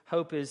your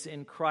hope is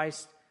in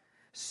Christ's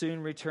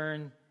soon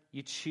return,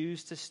 you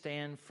choose to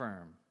stand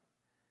firm.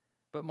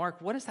 But Mark,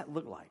 what does that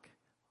look like?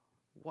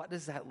 What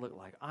does that look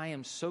like? I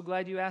am so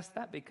glad you asked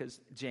that,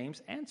 because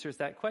James answers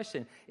that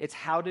question. It's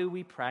how do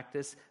we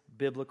practice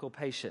biblical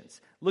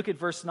patience? Look at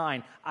verse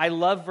 9. I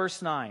love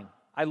verse 9.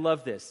 I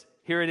love this.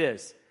 Here it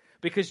is.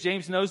 Because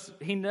James knows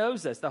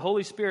us. The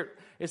Holy Spirit,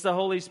 it's the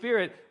Holy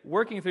Spirit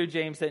working through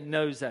James that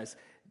knows us.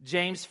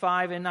 James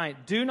 5 and 9.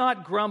 Do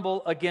not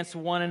grumble against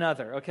one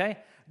another, okay?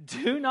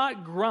 Do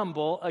not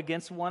grumble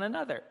against one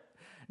another.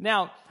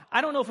 Now, I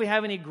don't know if we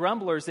have any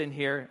grumblers in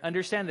here.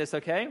 Understand this,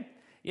 okay?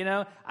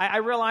 I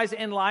realize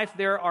in life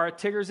there are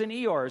Tiggers and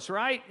Eeyores,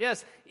 right?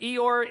 Yes,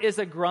 Eeyore is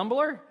a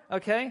grumbler,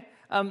 okay?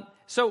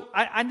 So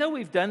I know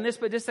we've done this,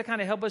 but just to kind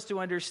of help us to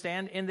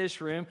understand in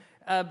this room,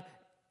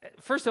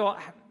 first of all,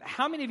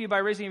 how many of you, by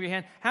raising of your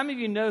hand, how many of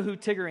you know who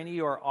Tigger and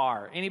Eeyore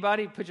are?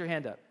 Anybody? Put your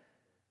hand up.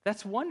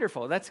 That's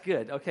wonderful. That's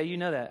good. Okay, you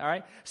know that. All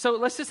right. So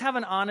let's just have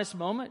an honest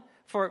moment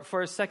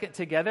for a second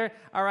together.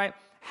 All right.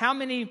 How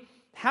many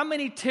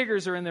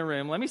Tiggers are in the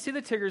room? Let me see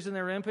the Tiggers in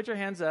the room. Put your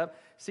hands up.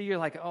 See, you're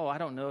like, oh, I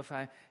don't know if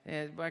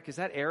Mark, is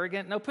that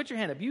arrogant? No, put your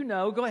hand up.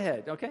 Go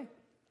ahead. Okay.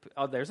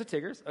 Oh, there's the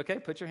Tiggers. Okay,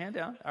 put your hand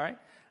down. All right.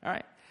 All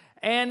right.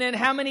 And then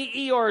how many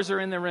Eeyores are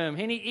in the room?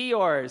 Any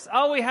Eeyores?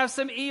 Oh, we have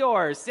some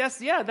Eeyores. Yes,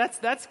 yeah,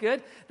 that's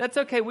good. That's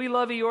okay. We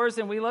love Eeyores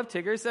and we love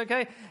Tiggers,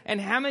 okay? And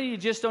how many you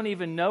just don't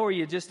even know or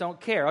you just don't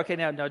care? Okay,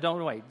 no,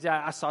 don't wait.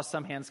 I saw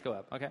some hands go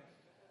up, okay?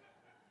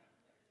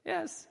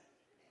 Yes.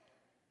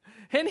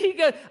 And he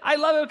goes, I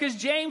love it because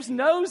James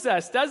knows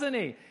us, doesn't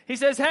he? He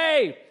says,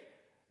 hey,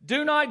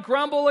 do not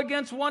grumble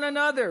against one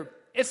another.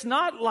 It's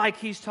not like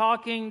he's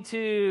talking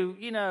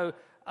to,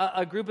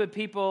 a group of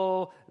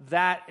people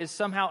that is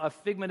somehow a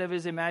figment of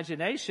his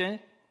imagination.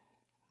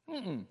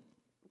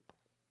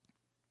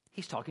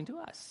 He's talking to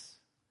us.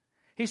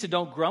 He said,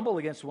 don't grumble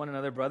against one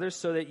another, brothers,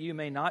 so that you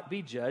may not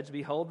be judged.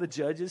 Behold, the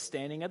judge is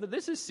standing at the...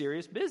 This is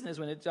serious business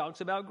when it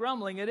talks about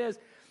grumbling. It is.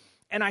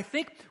 And I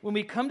think when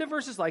we come to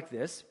verses like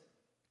this,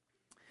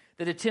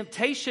 that the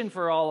temptation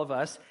for all of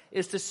us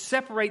is to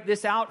separate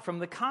this out from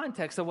the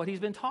context of what he's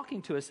been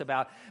talking to us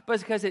about. But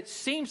it's because it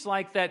seems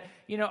like that,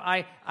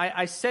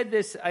 I said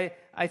this,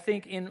 I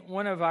think in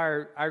one of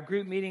our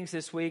group meetings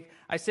this week,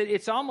 I said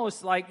it's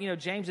almost like,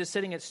 James is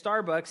sitting at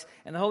Starbucks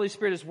and the Holy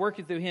Spirit is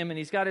working through him and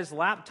he's got his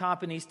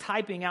laptop and he's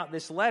typing out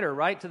this letter,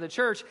 right, to the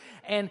church.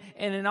 And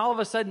then all of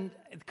a sudden,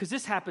 because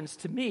this happens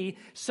to me,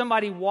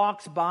 somebody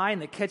walks by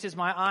and it catches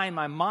my eye and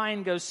my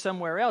mind goes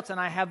somewhere else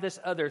and I have this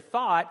other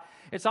thought.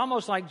 It's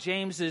almost like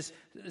James's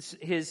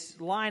his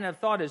line of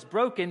thought is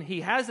broken.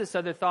 He has this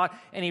other thought,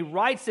 and he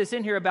writes this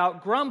in here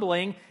about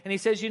grumbling, and he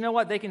says, you know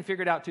what? They can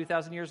figure it out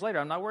 2,000 years later.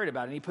 I'm not worried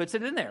about it. And he puts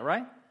it in there,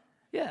 right?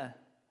 Yeah.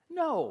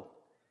 No.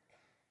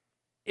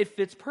 It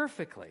fits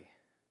perfectly.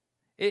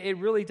 It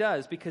really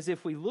does, because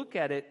if we look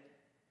at it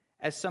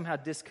as somehow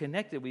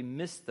disconnected, we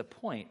miss the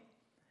point,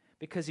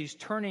 because he's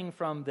turning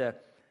from the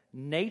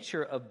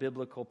nature of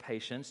biblical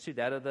patience to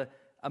that of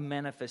a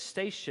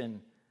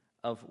manifestation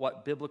of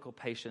what biblical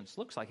patience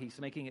looks like. He's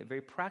making it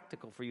very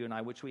practical for you and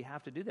I, which we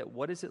have to do that.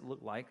 What does it look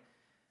like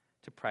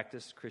to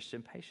practice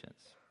Christian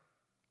patience?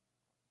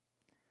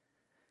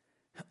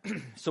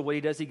 So what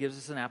he does, he gives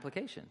us an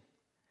application.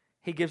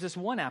 He gives us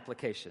one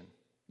application.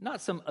 Not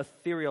some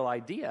ethereal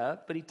idea,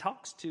 but he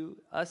talks to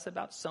us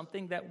about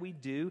something that we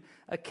do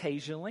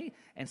occasionally,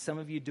 and some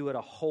of you do it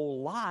a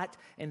whole lot,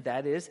 and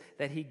that is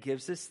that he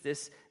gives us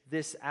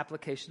this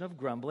application of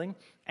grumbling,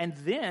 and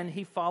then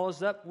he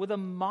follows up with a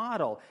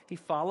model. He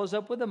follows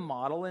up with a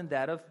model in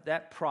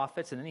that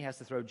prophets, and then he has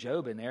to throw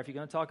Job in there. If you're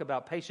going to talk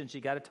about patience,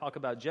 you got to talk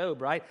about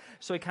Job, right?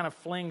 So he kind of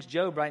flings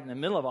Job right in the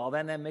middle of all that,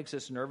 and that makes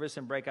us nervous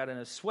and break out in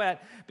a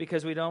sweat,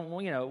 because we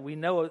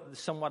know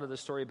somewhat of the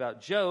story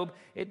about Job.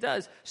 It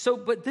does. So,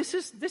 but this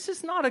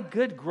is not a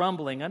good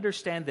grumbling.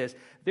 Understand this.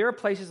 There are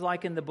places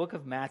like in the book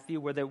of Matthew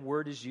where the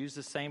word is used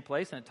the same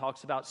place, and it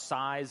talks about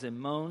sighs and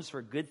moans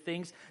for good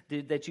things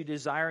that you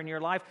desire in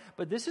your life.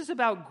 But this is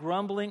about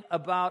grumbling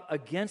about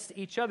against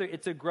each other.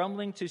 It's a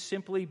grumbling to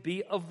simply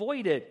be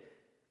avoided.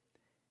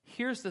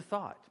 Here's the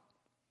thought.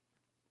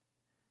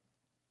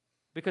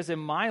 Because in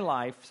my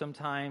life,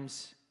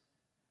 sometimes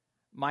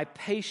my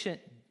patience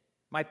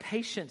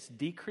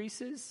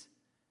decreases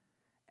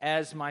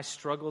as my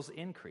struggles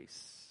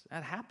increase.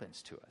 That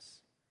happens to us.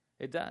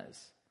 It does.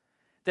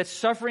 That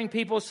suffering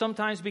people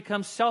sometimes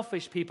become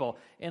selfish people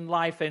in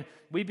life, and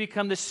we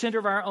become the center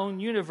of our own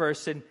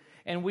universe,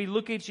 and we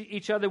look at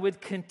each other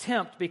with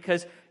contempt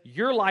because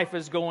your life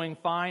is going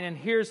fine, and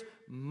here's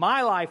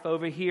my life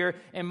over here,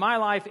 and my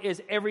life is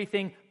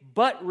everything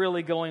but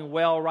really going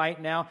well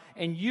right now,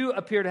 and you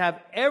appear to have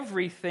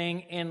everything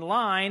in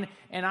line,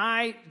 and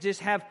I just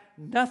have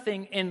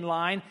nothing in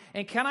line.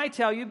 And can I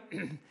tell you,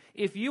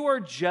 if you are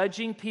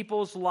judging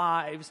people's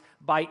lives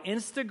by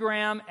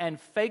Instagram and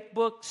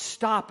Facebook,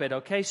 stop it,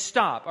 okay?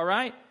 Stop, all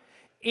right?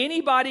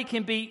 Anybody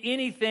can be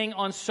anything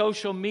on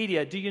social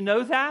media. Do you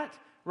know that,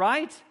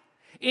 right?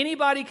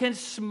 Anybody can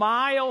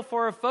smile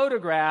for a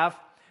photograph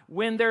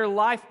when their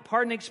life,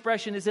 pardon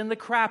expression, is in the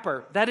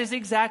crapper. That is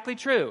exactly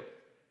true.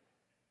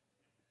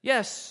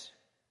 Yes.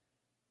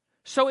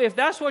 So if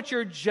that's what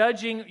you're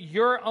judging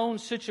your own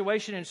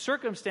situation and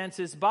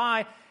circumstances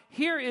by,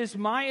 here is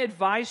my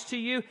advice to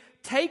you.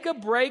 Take a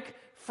break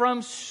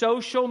from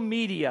social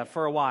media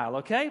for a while,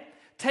 okay?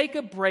 Take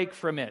a break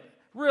from it.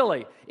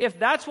 Really, if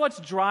that's what's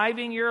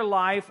driving your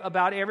life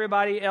about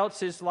everybody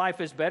else's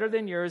life is better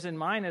than yours and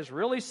mine is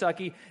really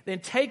sucky, then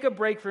take a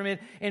break from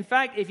it. In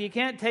fact, if you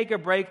can't take a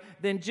break,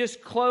 then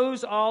just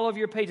close all of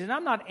your pages. And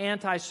I'm not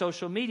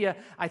anti-social media.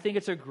 I think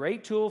it's a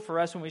great tool for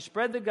us when we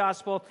spread the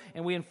gospel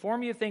and we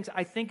inform you of things.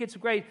 I think it's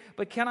great.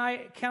 But can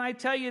I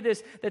tell you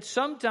this, that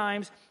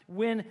sometimes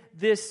when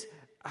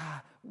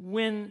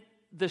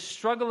the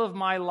struggle of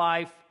my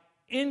life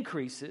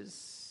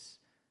increases,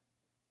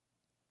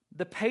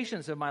 the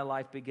patience of my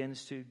life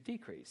begins to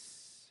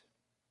decrease.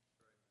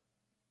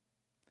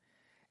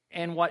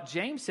 And what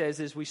James says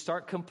is we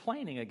start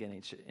complaining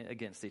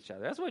against each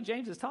other. That's what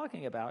James is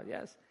talking about,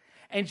 yes.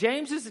 And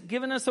James has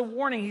given us a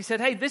warning. He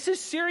said, hey, this is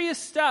serious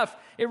stuff.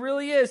 It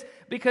really is,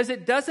 because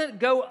it doesn't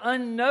go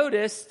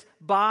unnoticed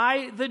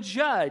by the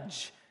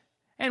judge.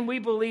 And we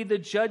believe the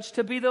judge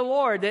to be the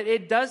Lord, that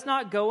it does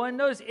not go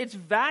unnoticed. It's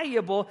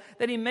valuable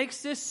that he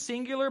makes this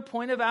singular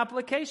point of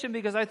application,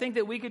 because I think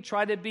that we could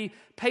try to be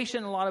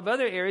patient in a lot of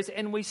other areas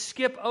and we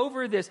skip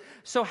over this.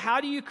 So how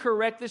do you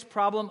correct this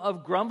problem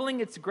of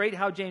grumbling? It's great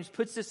how James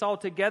puts this all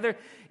together.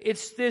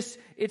 It's this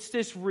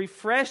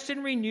refreshed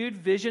and renewed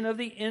vision of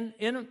the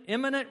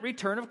imminent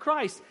return of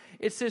Christ.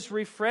 It's this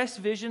refreshed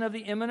vision of the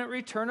imminent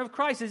return of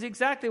Christ is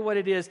exactly what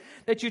it is.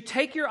 That you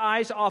take your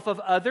eyes off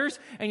of others,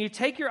 and you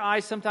take your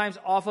eyes sometimes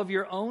off of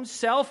your own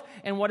self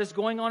and what is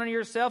going on in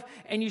yourself,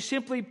 and you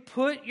simply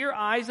put your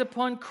eyes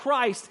upon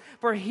Christ,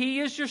 for he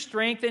is your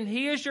strength and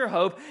he is your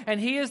hope, and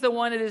he is the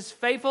one that is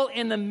faithful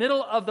in the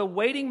middle of the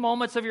waiting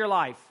moments of your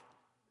life.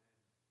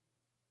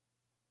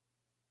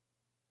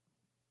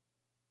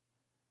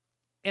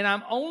 And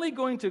I'm only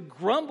going to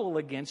grumble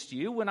against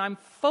you when I'm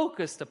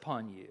focused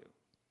upon you.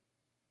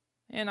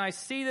 And I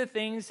see the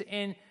things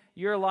in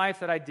your life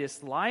that I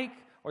dislike,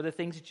 or the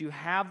things that you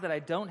have that I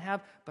don't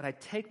have, but I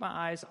take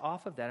my eyes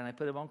off of that and I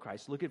put them on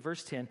Christ. Look at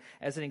verse 10.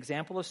 As an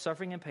example of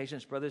suffering and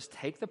patience, brothers,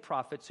 take the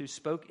prophets who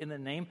spoke in the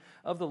name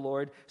of the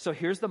Lord. So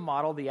here's the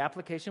model. The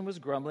application was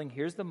grumbling.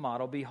 Here's the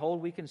model.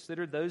 Behold, we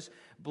consider those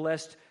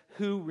blessed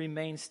who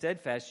remain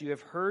steadfast. You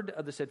have heard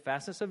of the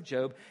steadfastness of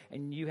Job,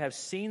 and you have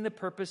seen the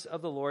purpose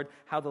of the Lord,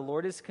 how the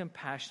Lord is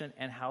compassionate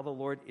and how the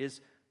Lord is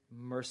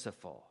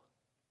merciful.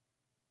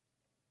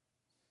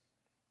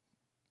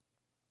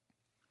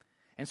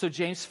 And so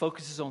James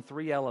focuses on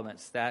three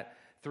elements,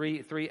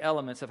 three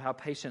elements of how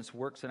patience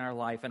works in our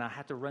life. And I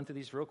have to run through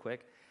these real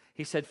quick.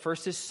 He said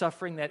first is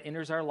suffering that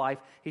enters our life.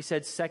 He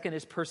said second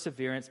is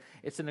perseverance.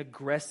 It's an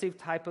aggressive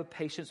type of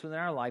patience within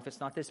our life. It's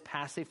not this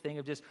passive thing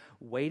of just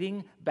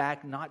waiting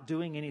back, not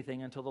doing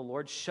anything until the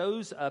Lord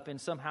shows up in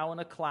somehow in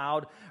a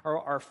cloud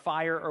or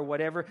fire or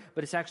whatever.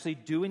 But it's actually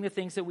doing the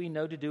things that we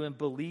know to do and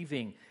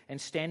believing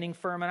and standing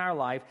firm in our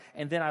life.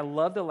 And then I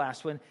love the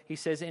last one. He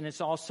says, and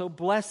it's also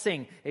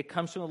blessing. It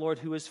comes from the Lord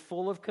who is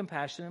full of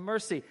compassion and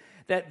mercy.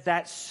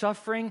 That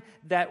suffering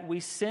that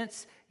we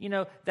sense,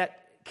 that.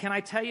 Can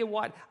I tell you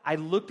what? I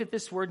looked at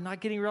this word,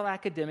 not getting real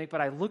academic, but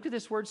I looked at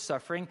this word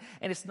suffering,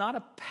 and it's not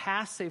a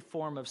passive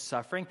form of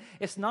suffering.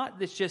 It's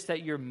just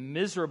that you're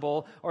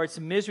miserable or it's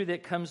misery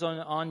that comes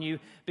on you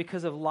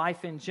because of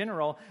life in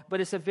general, but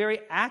it's a very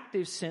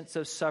active sense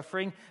of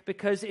suffering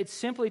because it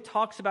simply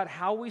talks about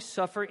how we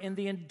suffer in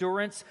the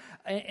endurance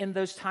in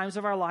those times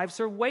of our lives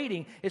of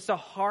waiting. It's the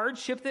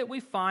hardship that we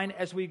find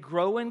as we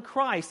grow in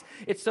Christ.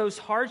 It's those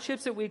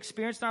hardships that we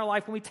experience in our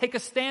life when we take a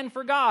stand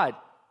for God.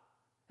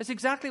 That's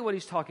exactly what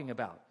he's talking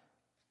about.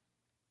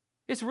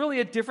 It's really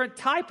a different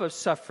type of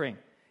suffering.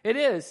 It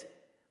is.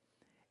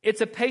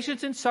 It's a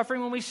patience in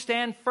suffering when we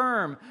stand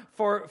firm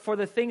for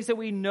the things that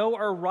we know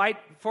are right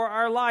for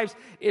our lives.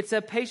 It's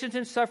a patience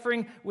in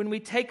suffering when we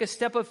take a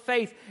step of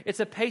faith. It's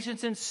a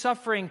patience in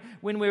suffering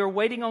when we are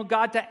waiting on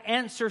God to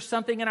answer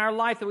something in our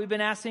life that we've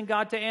been asking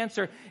God to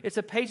answer. It's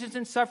a patience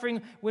in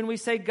suffering when we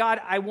say, God,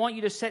 I want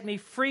you to set me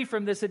free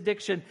from this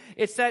addiction.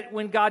 It's that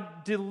when God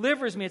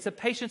delivers me, it's a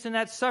patience in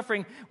that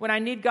suffering when I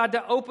need God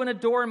to open a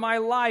door in my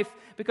life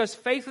because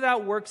faith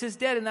without works is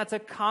dead. And that's a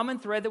common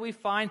thread that we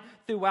find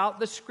throughout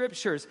the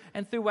Scriptures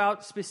and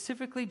throughout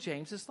specifically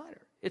James's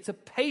letter. It's a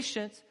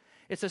patience,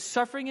 it's a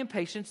suffering and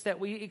patience that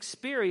we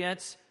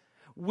experience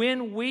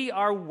when we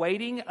are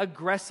waiting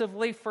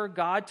aggressively for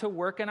God to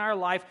work in our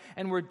life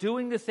and we're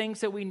doing the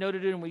things that we know to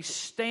do and we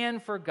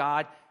stand for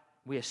God,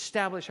 we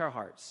establish our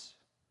hearts.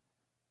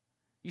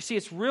 You see,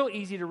 it's real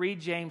easy to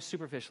read James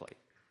superficially.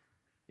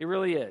 It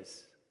really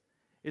is.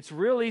 It's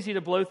real easy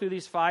to blow through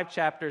these 5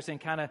 chapters and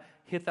kind of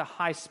hit the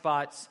high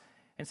spots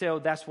and say, oh,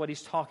 that's what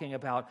he's talking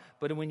about.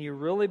 But when you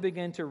really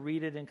begin to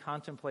read it and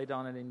contemplate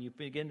on it and you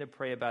begin to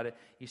pray about it,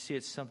 you see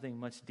it's something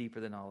much deeper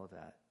than all of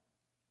that.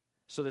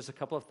 So there's a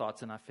couple of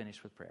thoughts and I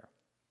finish with prayer.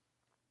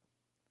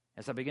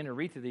 As I begin to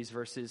read through these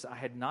verses, I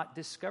had not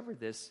discovered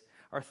this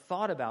or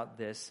thought about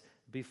this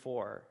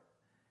before.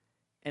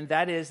 And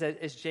that is that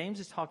as James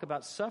is talking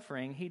about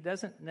suffering, he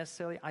doesn't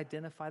necessarily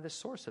identify the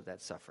source of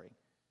that suffering.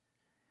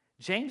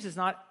 James is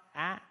not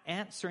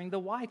answering the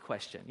why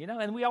question,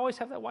 and we always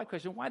have that why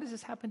question. Why does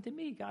this happen to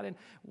me, God? And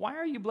why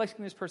are you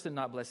blessing this person,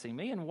 not blessing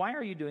me? And why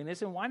are you doing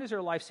this? And why does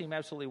their life seem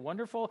absolutely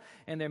wonderful?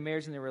 And their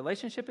marriage and their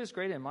relationship is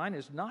great, and mine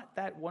is not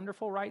that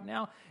wonderful right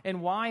now.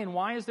 And why? And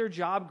why is their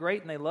job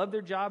great? And they love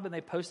their job, and they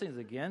post things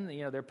again.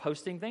 They're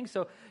posting things.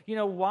 So,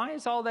 why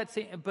is all that?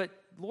 But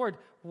Lord,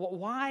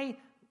 why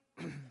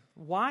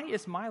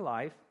is my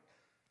life?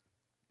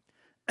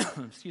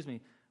 Excuse me.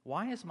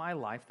 Why is my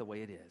life the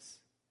way it is?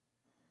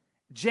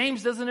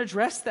 James doesn't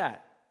address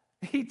that.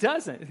 He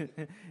doesn't.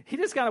 He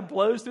just kind of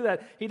blows through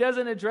that. He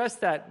doesn't address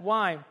that.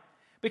 Why?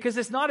 Because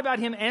it's not about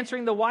him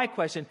answering the why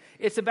question.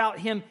 It's about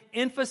him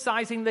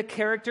emphasizing the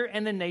character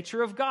and the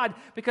nature of God.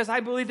 Because I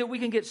believe that we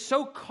can get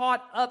so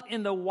caught up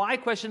in the why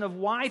question of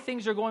why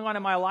things are going on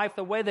in my life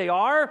the way they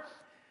are,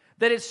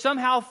 that it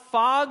somehow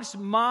fogs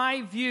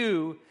my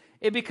view.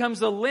 It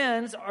becomes a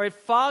lens, or it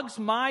fogs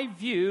my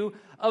view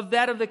of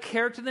the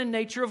character and the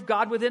nature of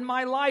God within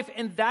my life.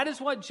 And that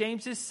is what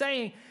James is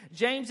saying.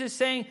 James is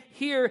saying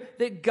here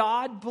that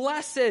God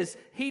blesses.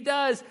 He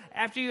does.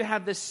 After you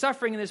have this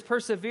suffering and this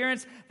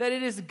perseverance, that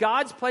it is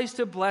God's place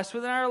to bless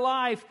within our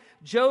life.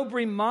 Job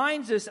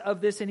reminds us of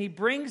this, and he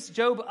brings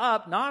Job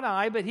up, not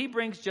I, but he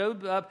brings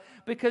Job up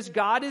because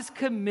God is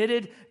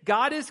committed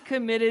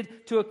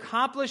to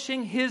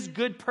accomplishing his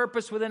good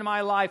purpose within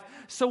my life.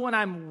 So when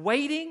I'm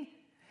waiting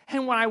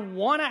and when I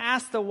want to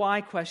ask the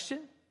why question,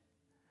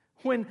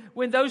 when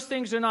those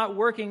things are not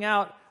working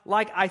out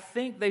like I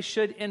think they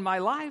should in my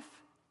life,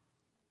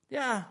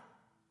 that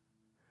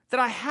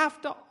I have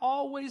to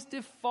always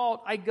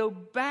default. I go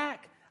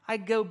back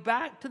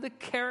to the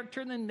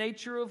character and the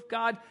nature of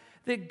God,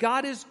 that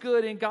God is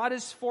good and God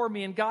is for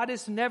me and God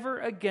is never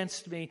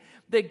against me,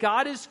 that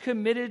God is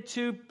committed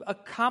to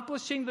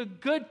accomplishing the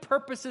good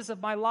purposes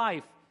of my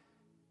life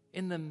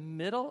in the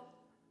middle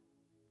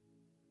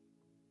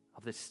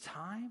of this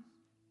time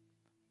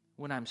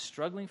when I'm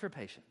struggling for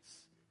patience.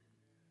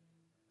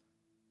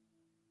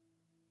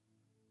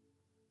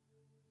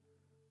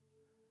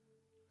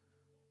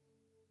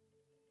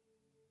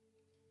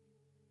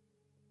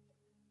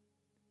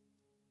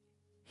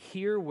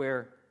 Here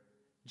where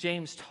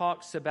James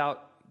talks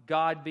about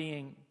God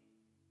being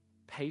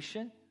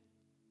compassionate,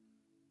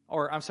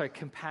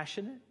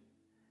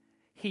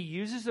 he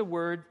uses a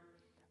word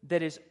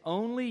that is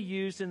only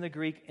used in the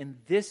Greek in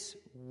this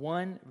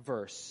one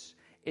verse.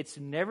 It's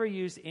never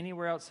used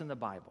anywhere else in the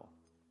Bible.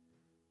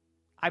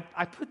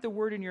 I put the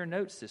word in your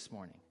notes this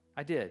morning.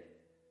 I did.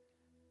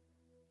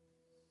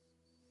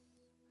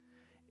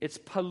 It's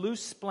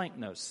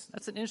Polysplanchnos.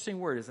 That's an interesting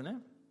word, isn't it?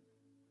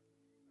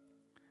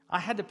 I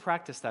had to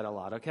practice that a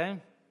lot, okay?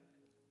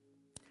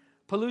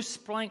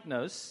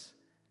 Polysplanchnos,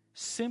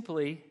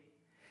 simply,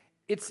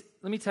 let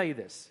me tell you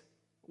this.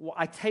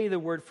 I tell you the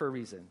word for a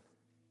reason.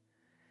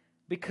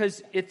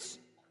 Because it's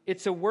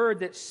a word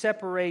that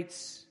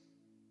separates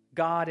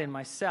God and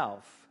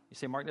myself. You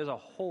say, Mark, there's a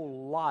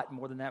whole lot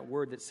more than that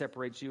word that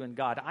separates you and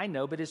God. I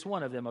know, but it's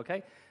one of them,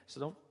 okay?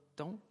 So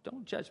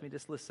don't judge me.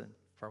 Just listen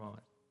for a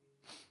moment.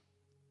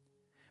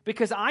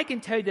 Because I can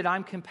tell you that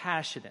I'm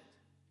compassionate.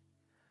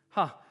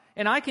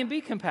 And I can be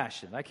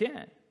compassionate. I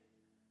can.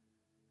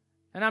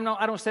 And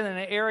I don't say that in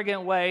an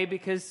arrogant way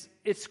because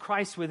it's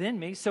Christ within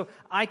me. So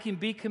I can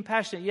be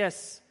compassionate.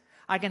 Yes,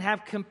 I can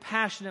have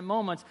compassionate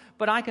moments,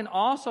 but I can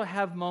also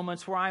have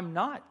moments where I'm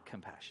not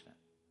compassionate.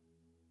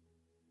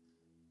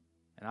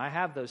 And I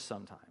have those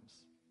sometimes.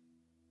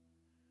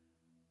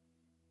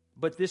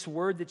 But this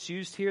word that's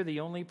used here, the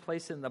only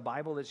place in the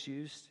Bible that's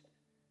used,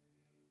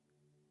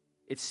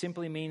 it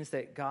simply means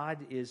that God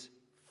is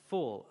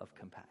full of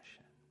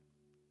compassion.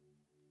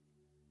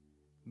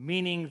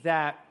 Meaning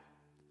that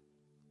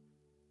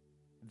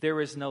there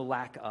is no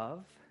lack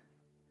of,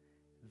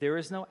 there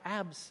is no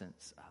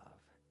absence of,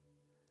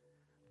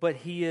 but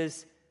He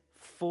is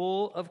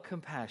full of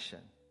compassion.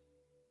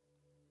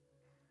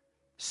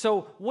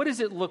 So what does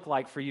it look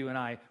like for you and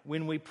I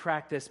when we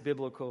practice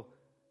biblical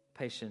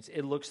patience?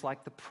 It looks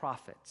like the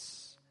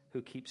prophets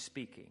who keep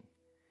speaking.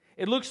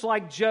 It looks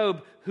like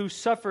Job who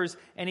suffers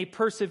and he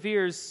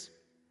perseveres,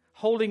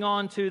 holding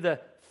on to the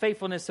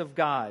faithfulness of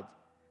God,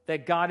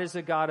 that God is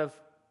a God of,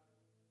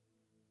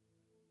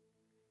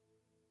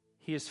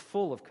 He is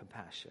full of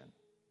compassion.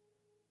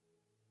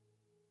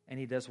 And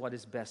He does what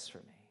is best for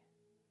me.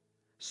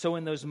 So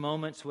in those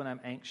moments when I'm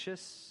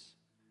anxious,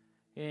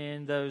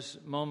 in those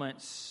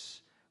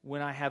moments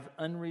when I have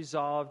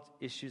unresolved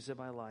issues in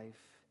my life,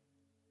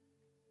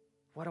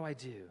 what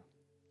do?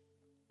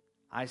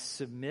 I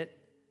submit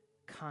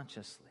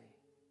consciously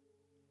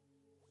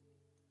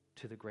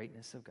to the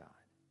greatness of God.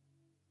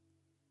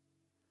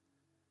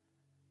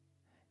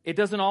 It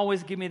doesn't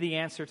always give me the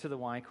answer to the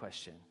why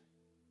question.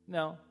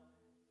 No.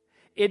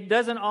 It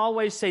doesn't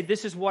always say,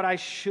 this is what I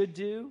should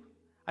do.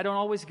 I don't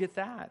always get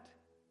that.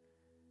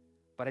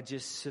 But I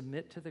just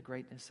submit to the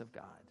greatness of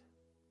God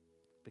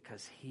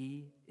because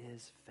He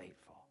is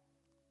faithful.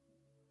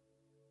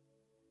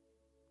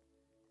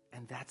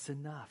 And that's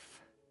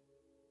enough.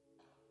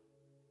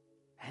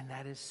 And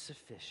that is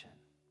sufficient.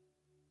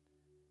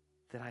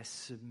 That I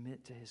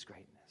submit to His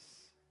greatness.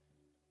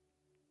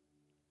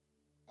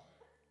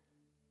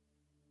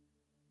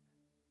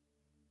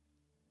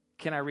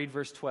 Can I read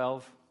verse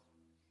 12?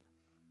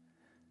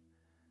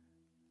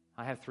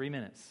 I have 3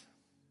 minutes.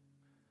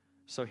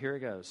 So here it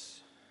goes.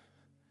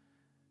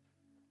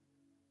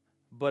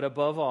 But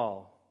above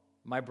all,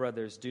 my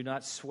brothers, do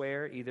not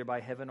swear either by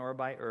heaven or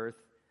by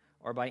earth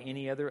or by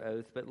any other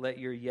oath, but let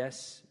your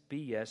yes be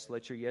yes,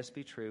 let your yes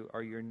be true,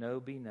 or your no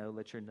be no,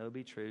 let your no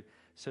be true,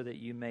 so that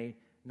you may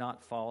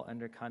not fall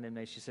under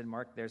condemnation. She said,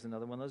 Mark, there's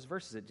another one of those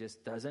verses. It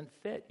just doesn't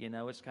fit.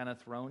 It's kind of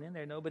thrown in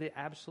there. No, but it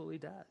absolutely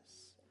does.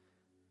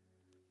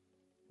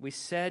 We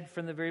said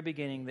from the very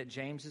beginning that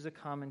James is a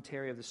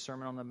commentary of the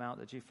Sermon on the Mount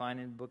that you find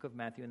in the book of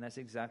Matthew, and that's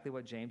exactly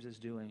what James is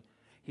doing.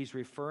 He's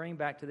referring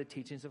back to the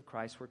teachings of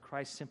Christ, where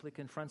Christ simply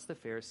confronts the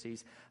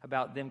Pharisees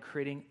about them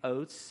creating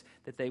oaths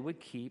that they would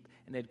keep,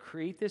 and they'd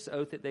create this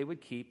oath that they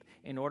would keep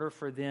in order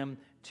for them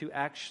to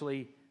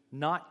actually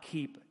not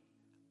keep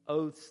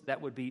oaths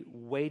that would be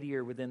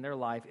weightier within their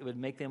life. It would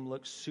make them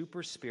look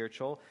super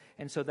spiritual.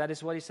 And so that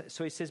is what he says.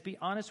 So he says, be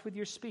honest with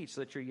your speech.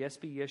 Let your yes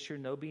be yes, your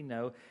no be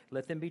no.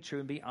 Let them be true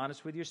and be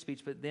honest with your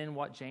speech. But then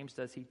what James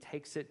does, he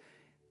takes it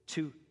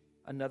to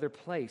another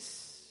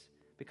place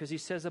because he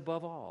says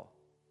above all.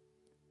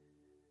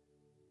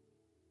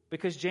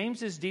 Because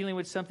James is dealing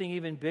with something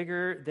even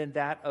bigger than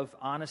that of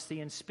honesty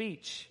in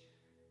speech.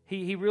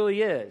 He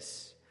really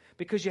is.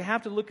 Because you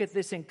have to look at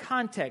this in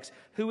context.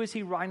 Who is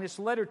he writing this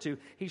letter to?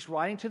 He's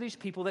writing to these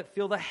people that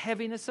feel the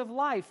heaviness of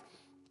life.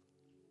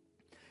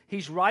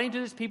 He's writing to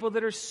these people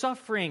that are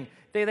suffering.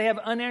 They have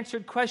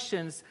unanswered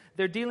questions.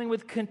 They're dealing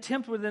with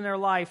contempt within their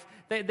life.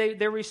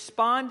 They're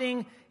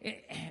responding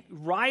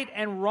right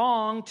and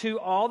wrong to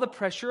all the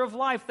pressure of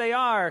life. They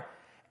are.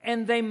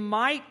 And they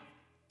might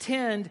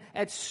tend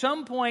at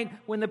some point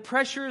when the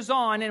pressure is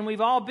on, and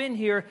we've all been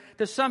here,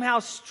 to somehow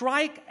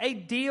strike a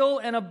deal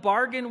and a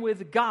bargain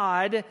with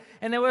God,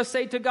 and they will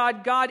say to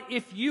God, God,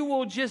 if you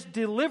will just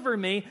deliver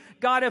me,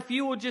 God, if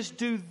you will just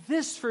do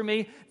this for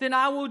me, then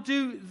I will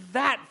do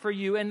that for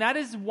you. And that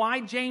is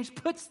why James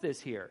puts this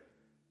here.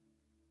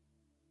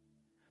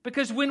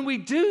 Because when we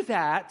do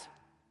that,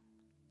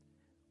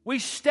 We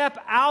step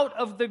out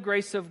of the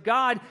grace of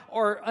God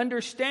or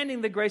understanding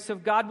the grace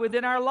of God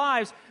within our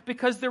lives,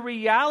 because the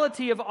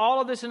reality of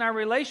all of this in our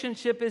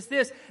relationship is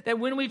this, that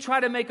when we try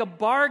to make a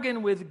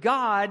bargain with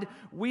God,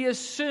 we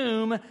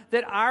assume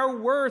that our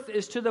worth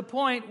is to the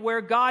point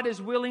where God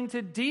is willing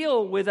to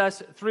deal with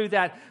us through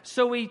that.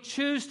 So we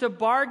choose to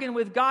bargain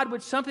with God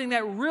with something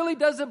that really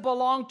doesn't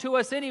belong to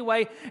us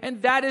anyway,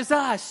 and that is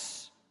us.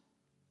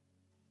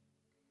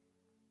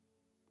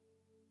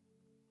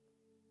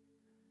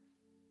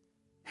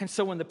 And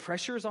so when the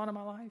pressure is on in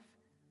my life,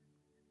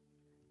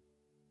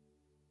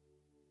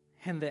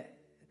 and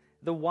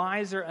the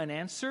whys are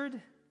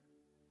unanswered,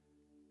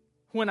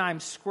 when I'm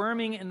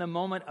squirming in the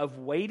moment of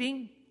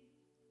waiting,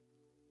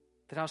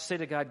 that I'll say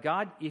to God,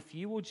 God, if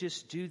you will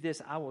just do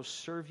this, I will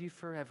serve you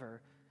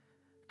forever.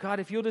 God,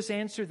 if you'll just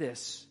answer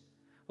this,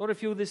 Lord,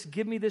 if you'll just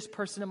give me this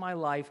person in my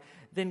life,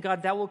 then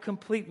God, that will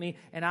complete me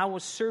and I will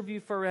serve you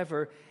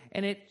forever.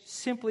 And it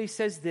simply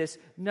says this,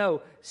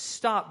 no,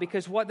 stop,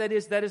 because what that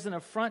is an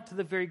affront to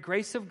the very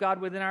grace of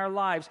God within our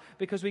lives,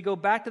 because we go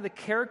back to the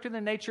character and the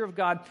nature of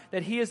God,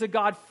 that He is a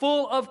God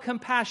full of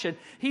compassion.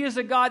 He is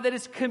a God that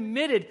is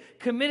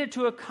committed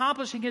to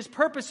accomplishing His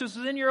purposes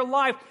within your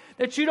life,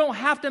 that you don't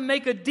have to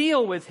make a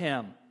deal with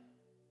Him,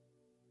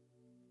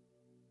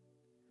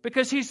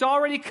 because He's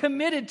already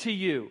committed to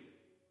you.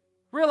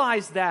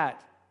 Realize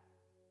that.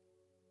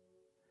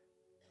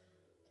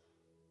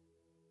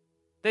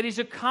 That He's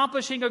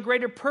accomplishing a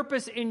greater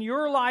purpose in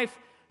your life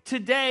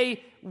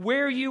today,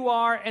 where you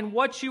are and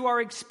what you are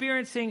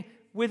experiencing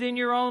within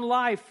your own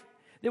life.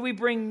 That we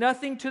bring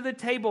nothing to the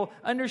table.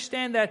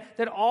 Understand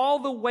that all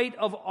the weight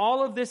of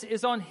all of this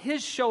is on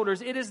His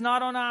shoulders. It is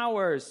not on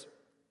ours.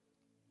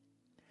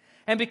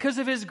 And because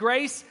of His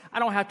grace, I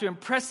don't have to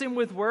impress Him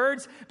with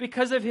words.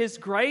 Because of His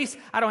grace,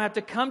 I don't have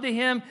to come to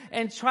Him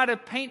and try to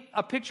paint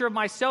a picture of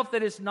myself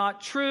that is not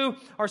true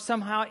or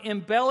somehow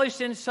embellished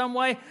in some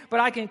way.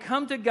 But I can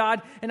come to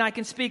God and I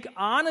can speak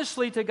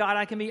honestly to God.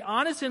 I can be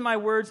honest in my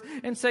words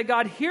and say,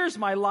 God, here's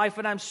my life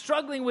and I'm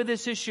struggling with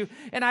this issue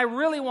and I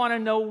really want to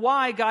know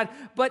why, God.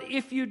 But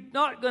if you're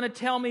not going to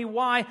tell me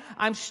why,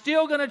 I'm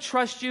still going to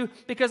trust you,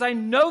 because I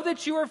know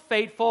that you are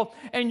faithful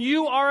and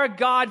you are a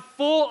God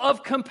full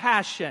of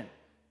compassion.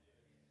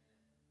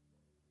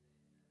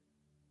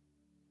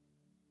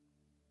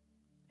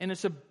 And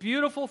it's a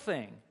beautiful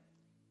thing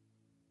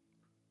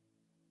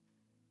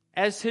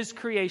as His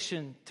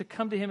creation to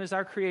come to Him as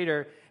our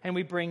Creator, and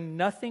we bring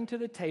nothing to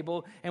the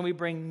table and we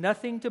bring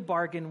nothing to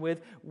bargain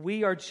with.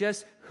 We are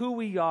just who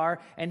we are,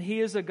 and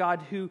He is a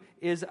God who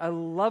is a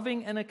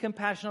loving and a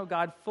compassionate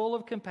God, full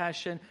of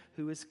compassion,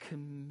 who is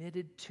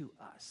committed to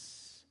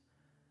us.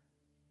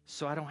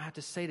 So I don't have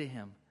to say to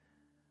Him,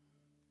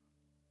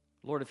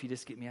 Lord, if you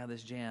just get me out of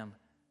this jam,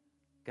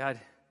 God,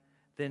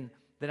 then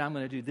I'm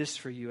going to do this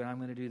for you and I'm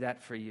going to do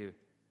that for you.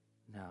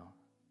 No.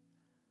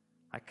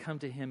 I come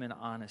to Him in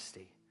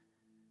honesty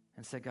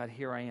and say, God,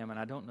 here I am, and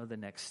I don't know the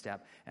next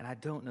step, and I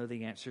don't know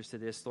the answers to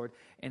this, Lord,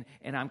 and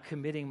I'm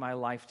committing my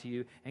life to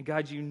you. And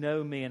God, you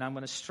know me, and I'm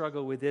going to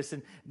struggle with this.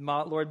 And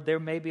Lord, there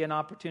may be an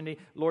opportunity.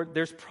 Lord,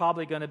 there's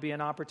probably going to be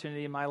an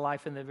opportunity in my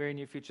life in the very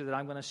near future that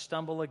I'm going to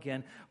stumble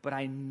again, but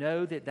I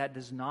know that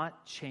does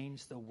not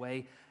change the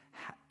way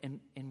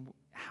in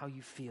how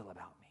you feel about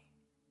me.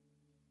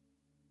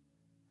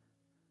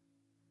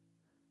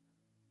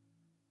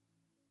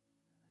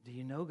 Do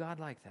you know God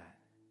like that?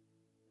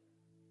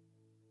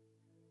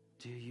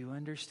 Do you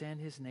understand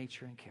His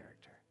nature and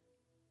character?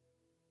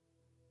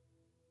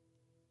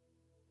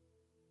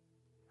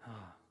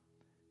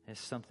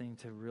 It's something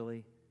to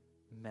really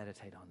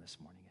meditate on this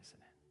morning, isn't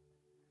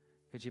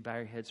it? Could you bow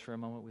your heads for a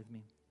moment with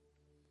me?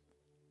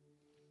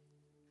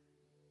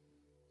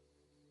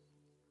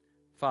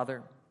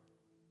 Father,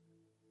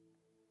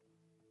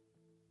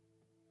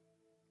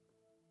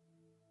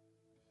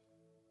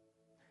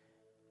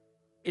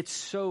 it's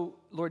so,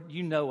 Lord,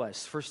 you know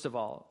us, first of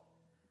all.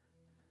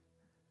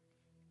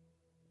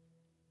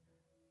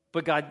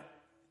 But God,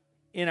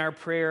 in our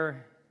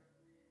prayer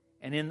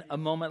and in a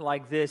moment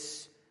like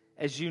this,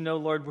 as you know,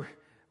 Lord,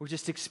 we're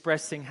just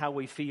expressing how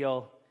we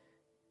feel,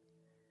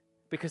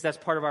 because that's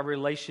part of our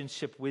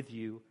relationship with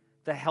you,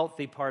 the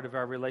healthy part of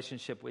our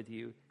relationship with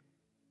you.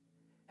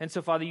 And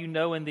so, Father, you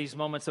know in these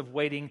moments of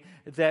waiting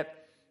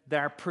that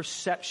our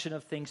perception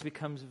of things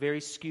becomes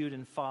very skewed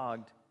and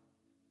fogged.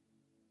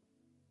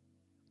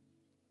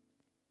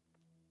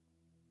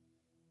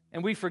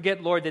 And we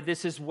forget, Lord, that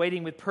this is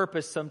waiting with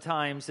purpose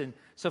sometimes. And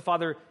so,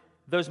 Father,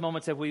 those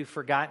moments that we've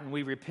forgotten,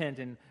 we repent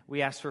and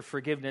we ask for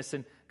forgiveness.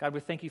 And God, we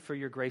thank you for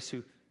your grace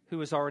who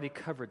has already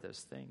covered those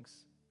things.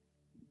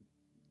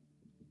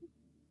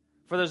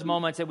 For those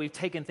moments that we've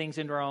taken things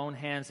into our own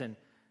hands and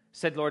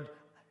said, Lord,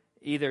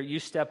 either you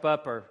step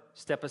up or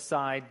step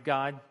aside.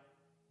 God,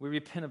 we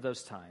repent of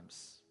those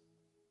times.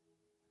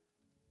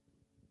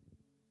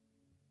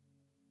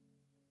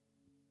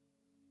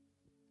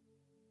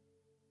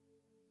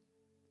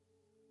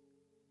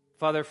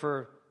 Father,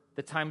 for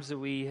the times that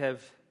we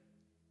have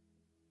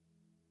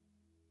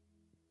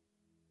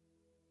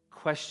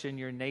questioned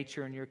your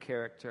nature and your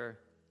character,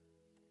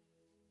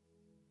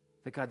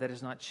 That, God, that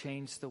has not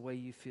changed the way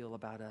you feel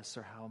about us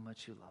or how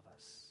much you love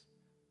us.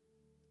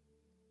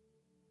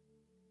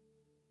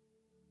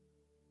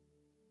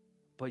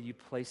 But you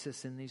place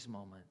us in these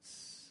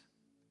moments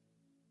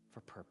for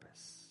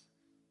purpose.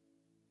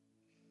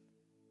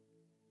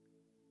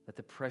 That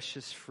the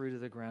precious fruit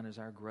of the ground is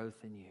our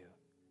growth in you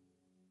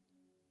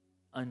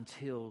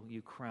until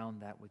you crown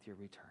that with your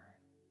return.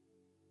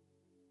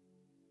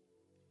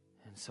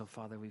 And so,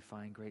 Father, we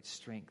find great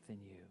strength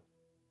in you.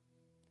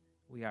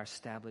 We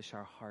establish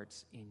our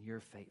hearts in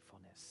your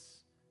faithfulness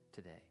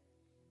today.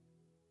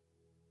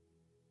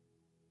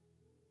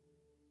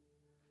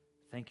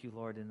 Thank you,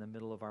 Lord, in the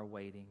middle of our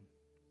waiting,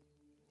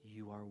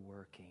 you are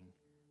working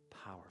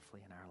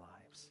powerfully in our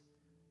lives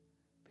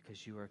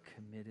because you are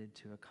committed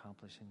to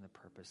accomplishing the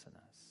purpose in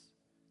us.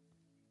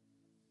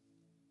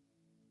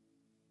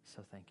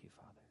 So thank you,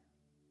 Father.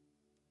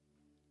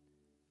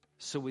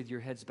 So with your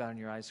heads bowed and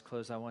your eyes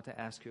closed, I want to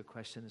ask you a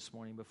question this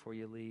morning before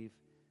you leave.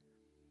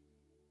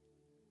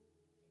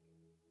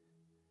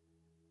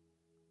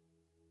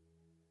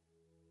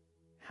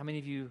 How many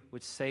of you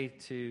would say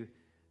to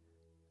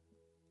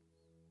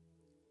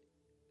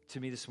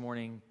me this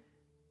morning,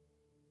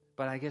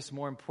 but I guess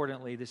more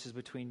importantly, this is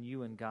between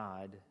you and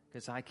God,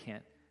 because I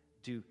can't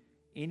do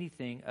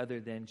anything other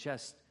than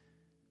just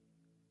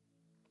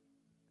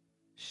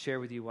share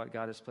with you what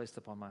God has placed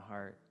upon my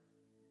heart.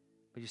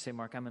 But you say,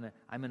 Mark,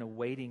 I'm in a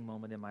waiting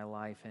moment in my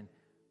life, and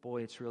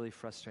boy, it's really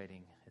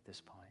frustrating at this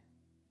point.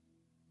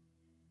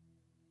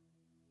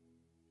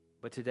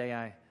 But today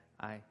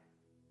I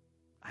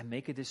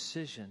make a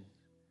decision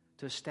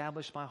to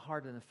establish my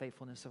heart in the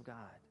faithfulness of God.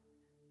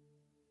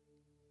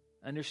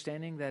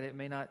 Understanding that it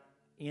may not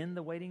end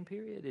the waiting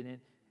period,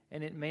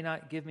 and it may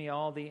not give me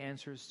all the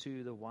answers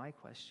to the why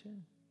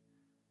question,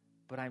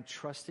 but I'm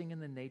trusting in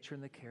the nature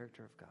and the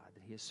character of God,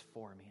 that He is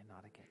for me and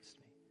not against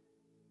me.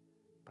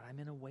 But I'm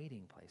in a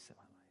waiting place in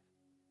my life.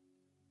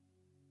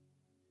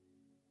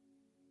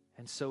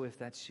 And so if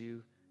that's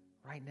you,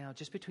 right now,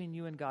 just between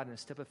you and God in a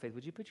step of faith,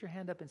 would you put your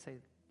hand up and say,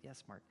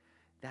 yes, Mark,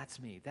 that's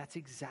me. That's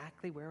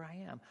exactly where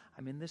I am.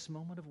 I'm in this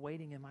moment of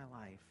waiting in my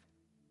life.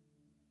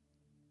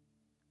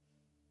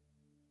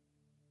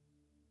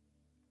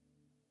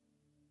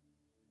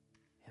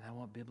 And I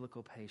want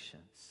biblical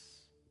patience.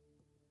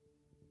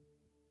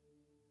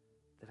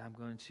 That I'm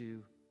going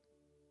to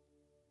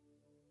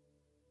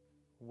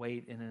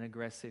wait in an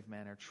aggressive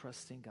manner,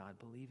 trusting God,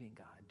 believing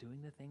God,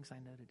 doing the things I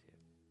know to do.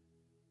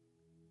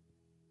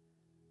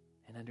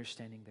 And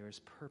understanding there is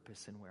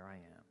purpose in where I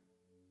am.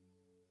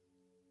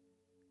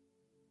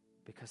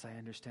 Because I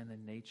understand the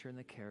nature and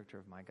the character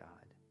of my God.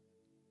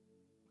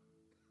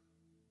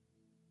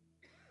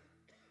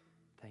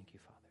 Thank you,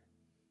 Father.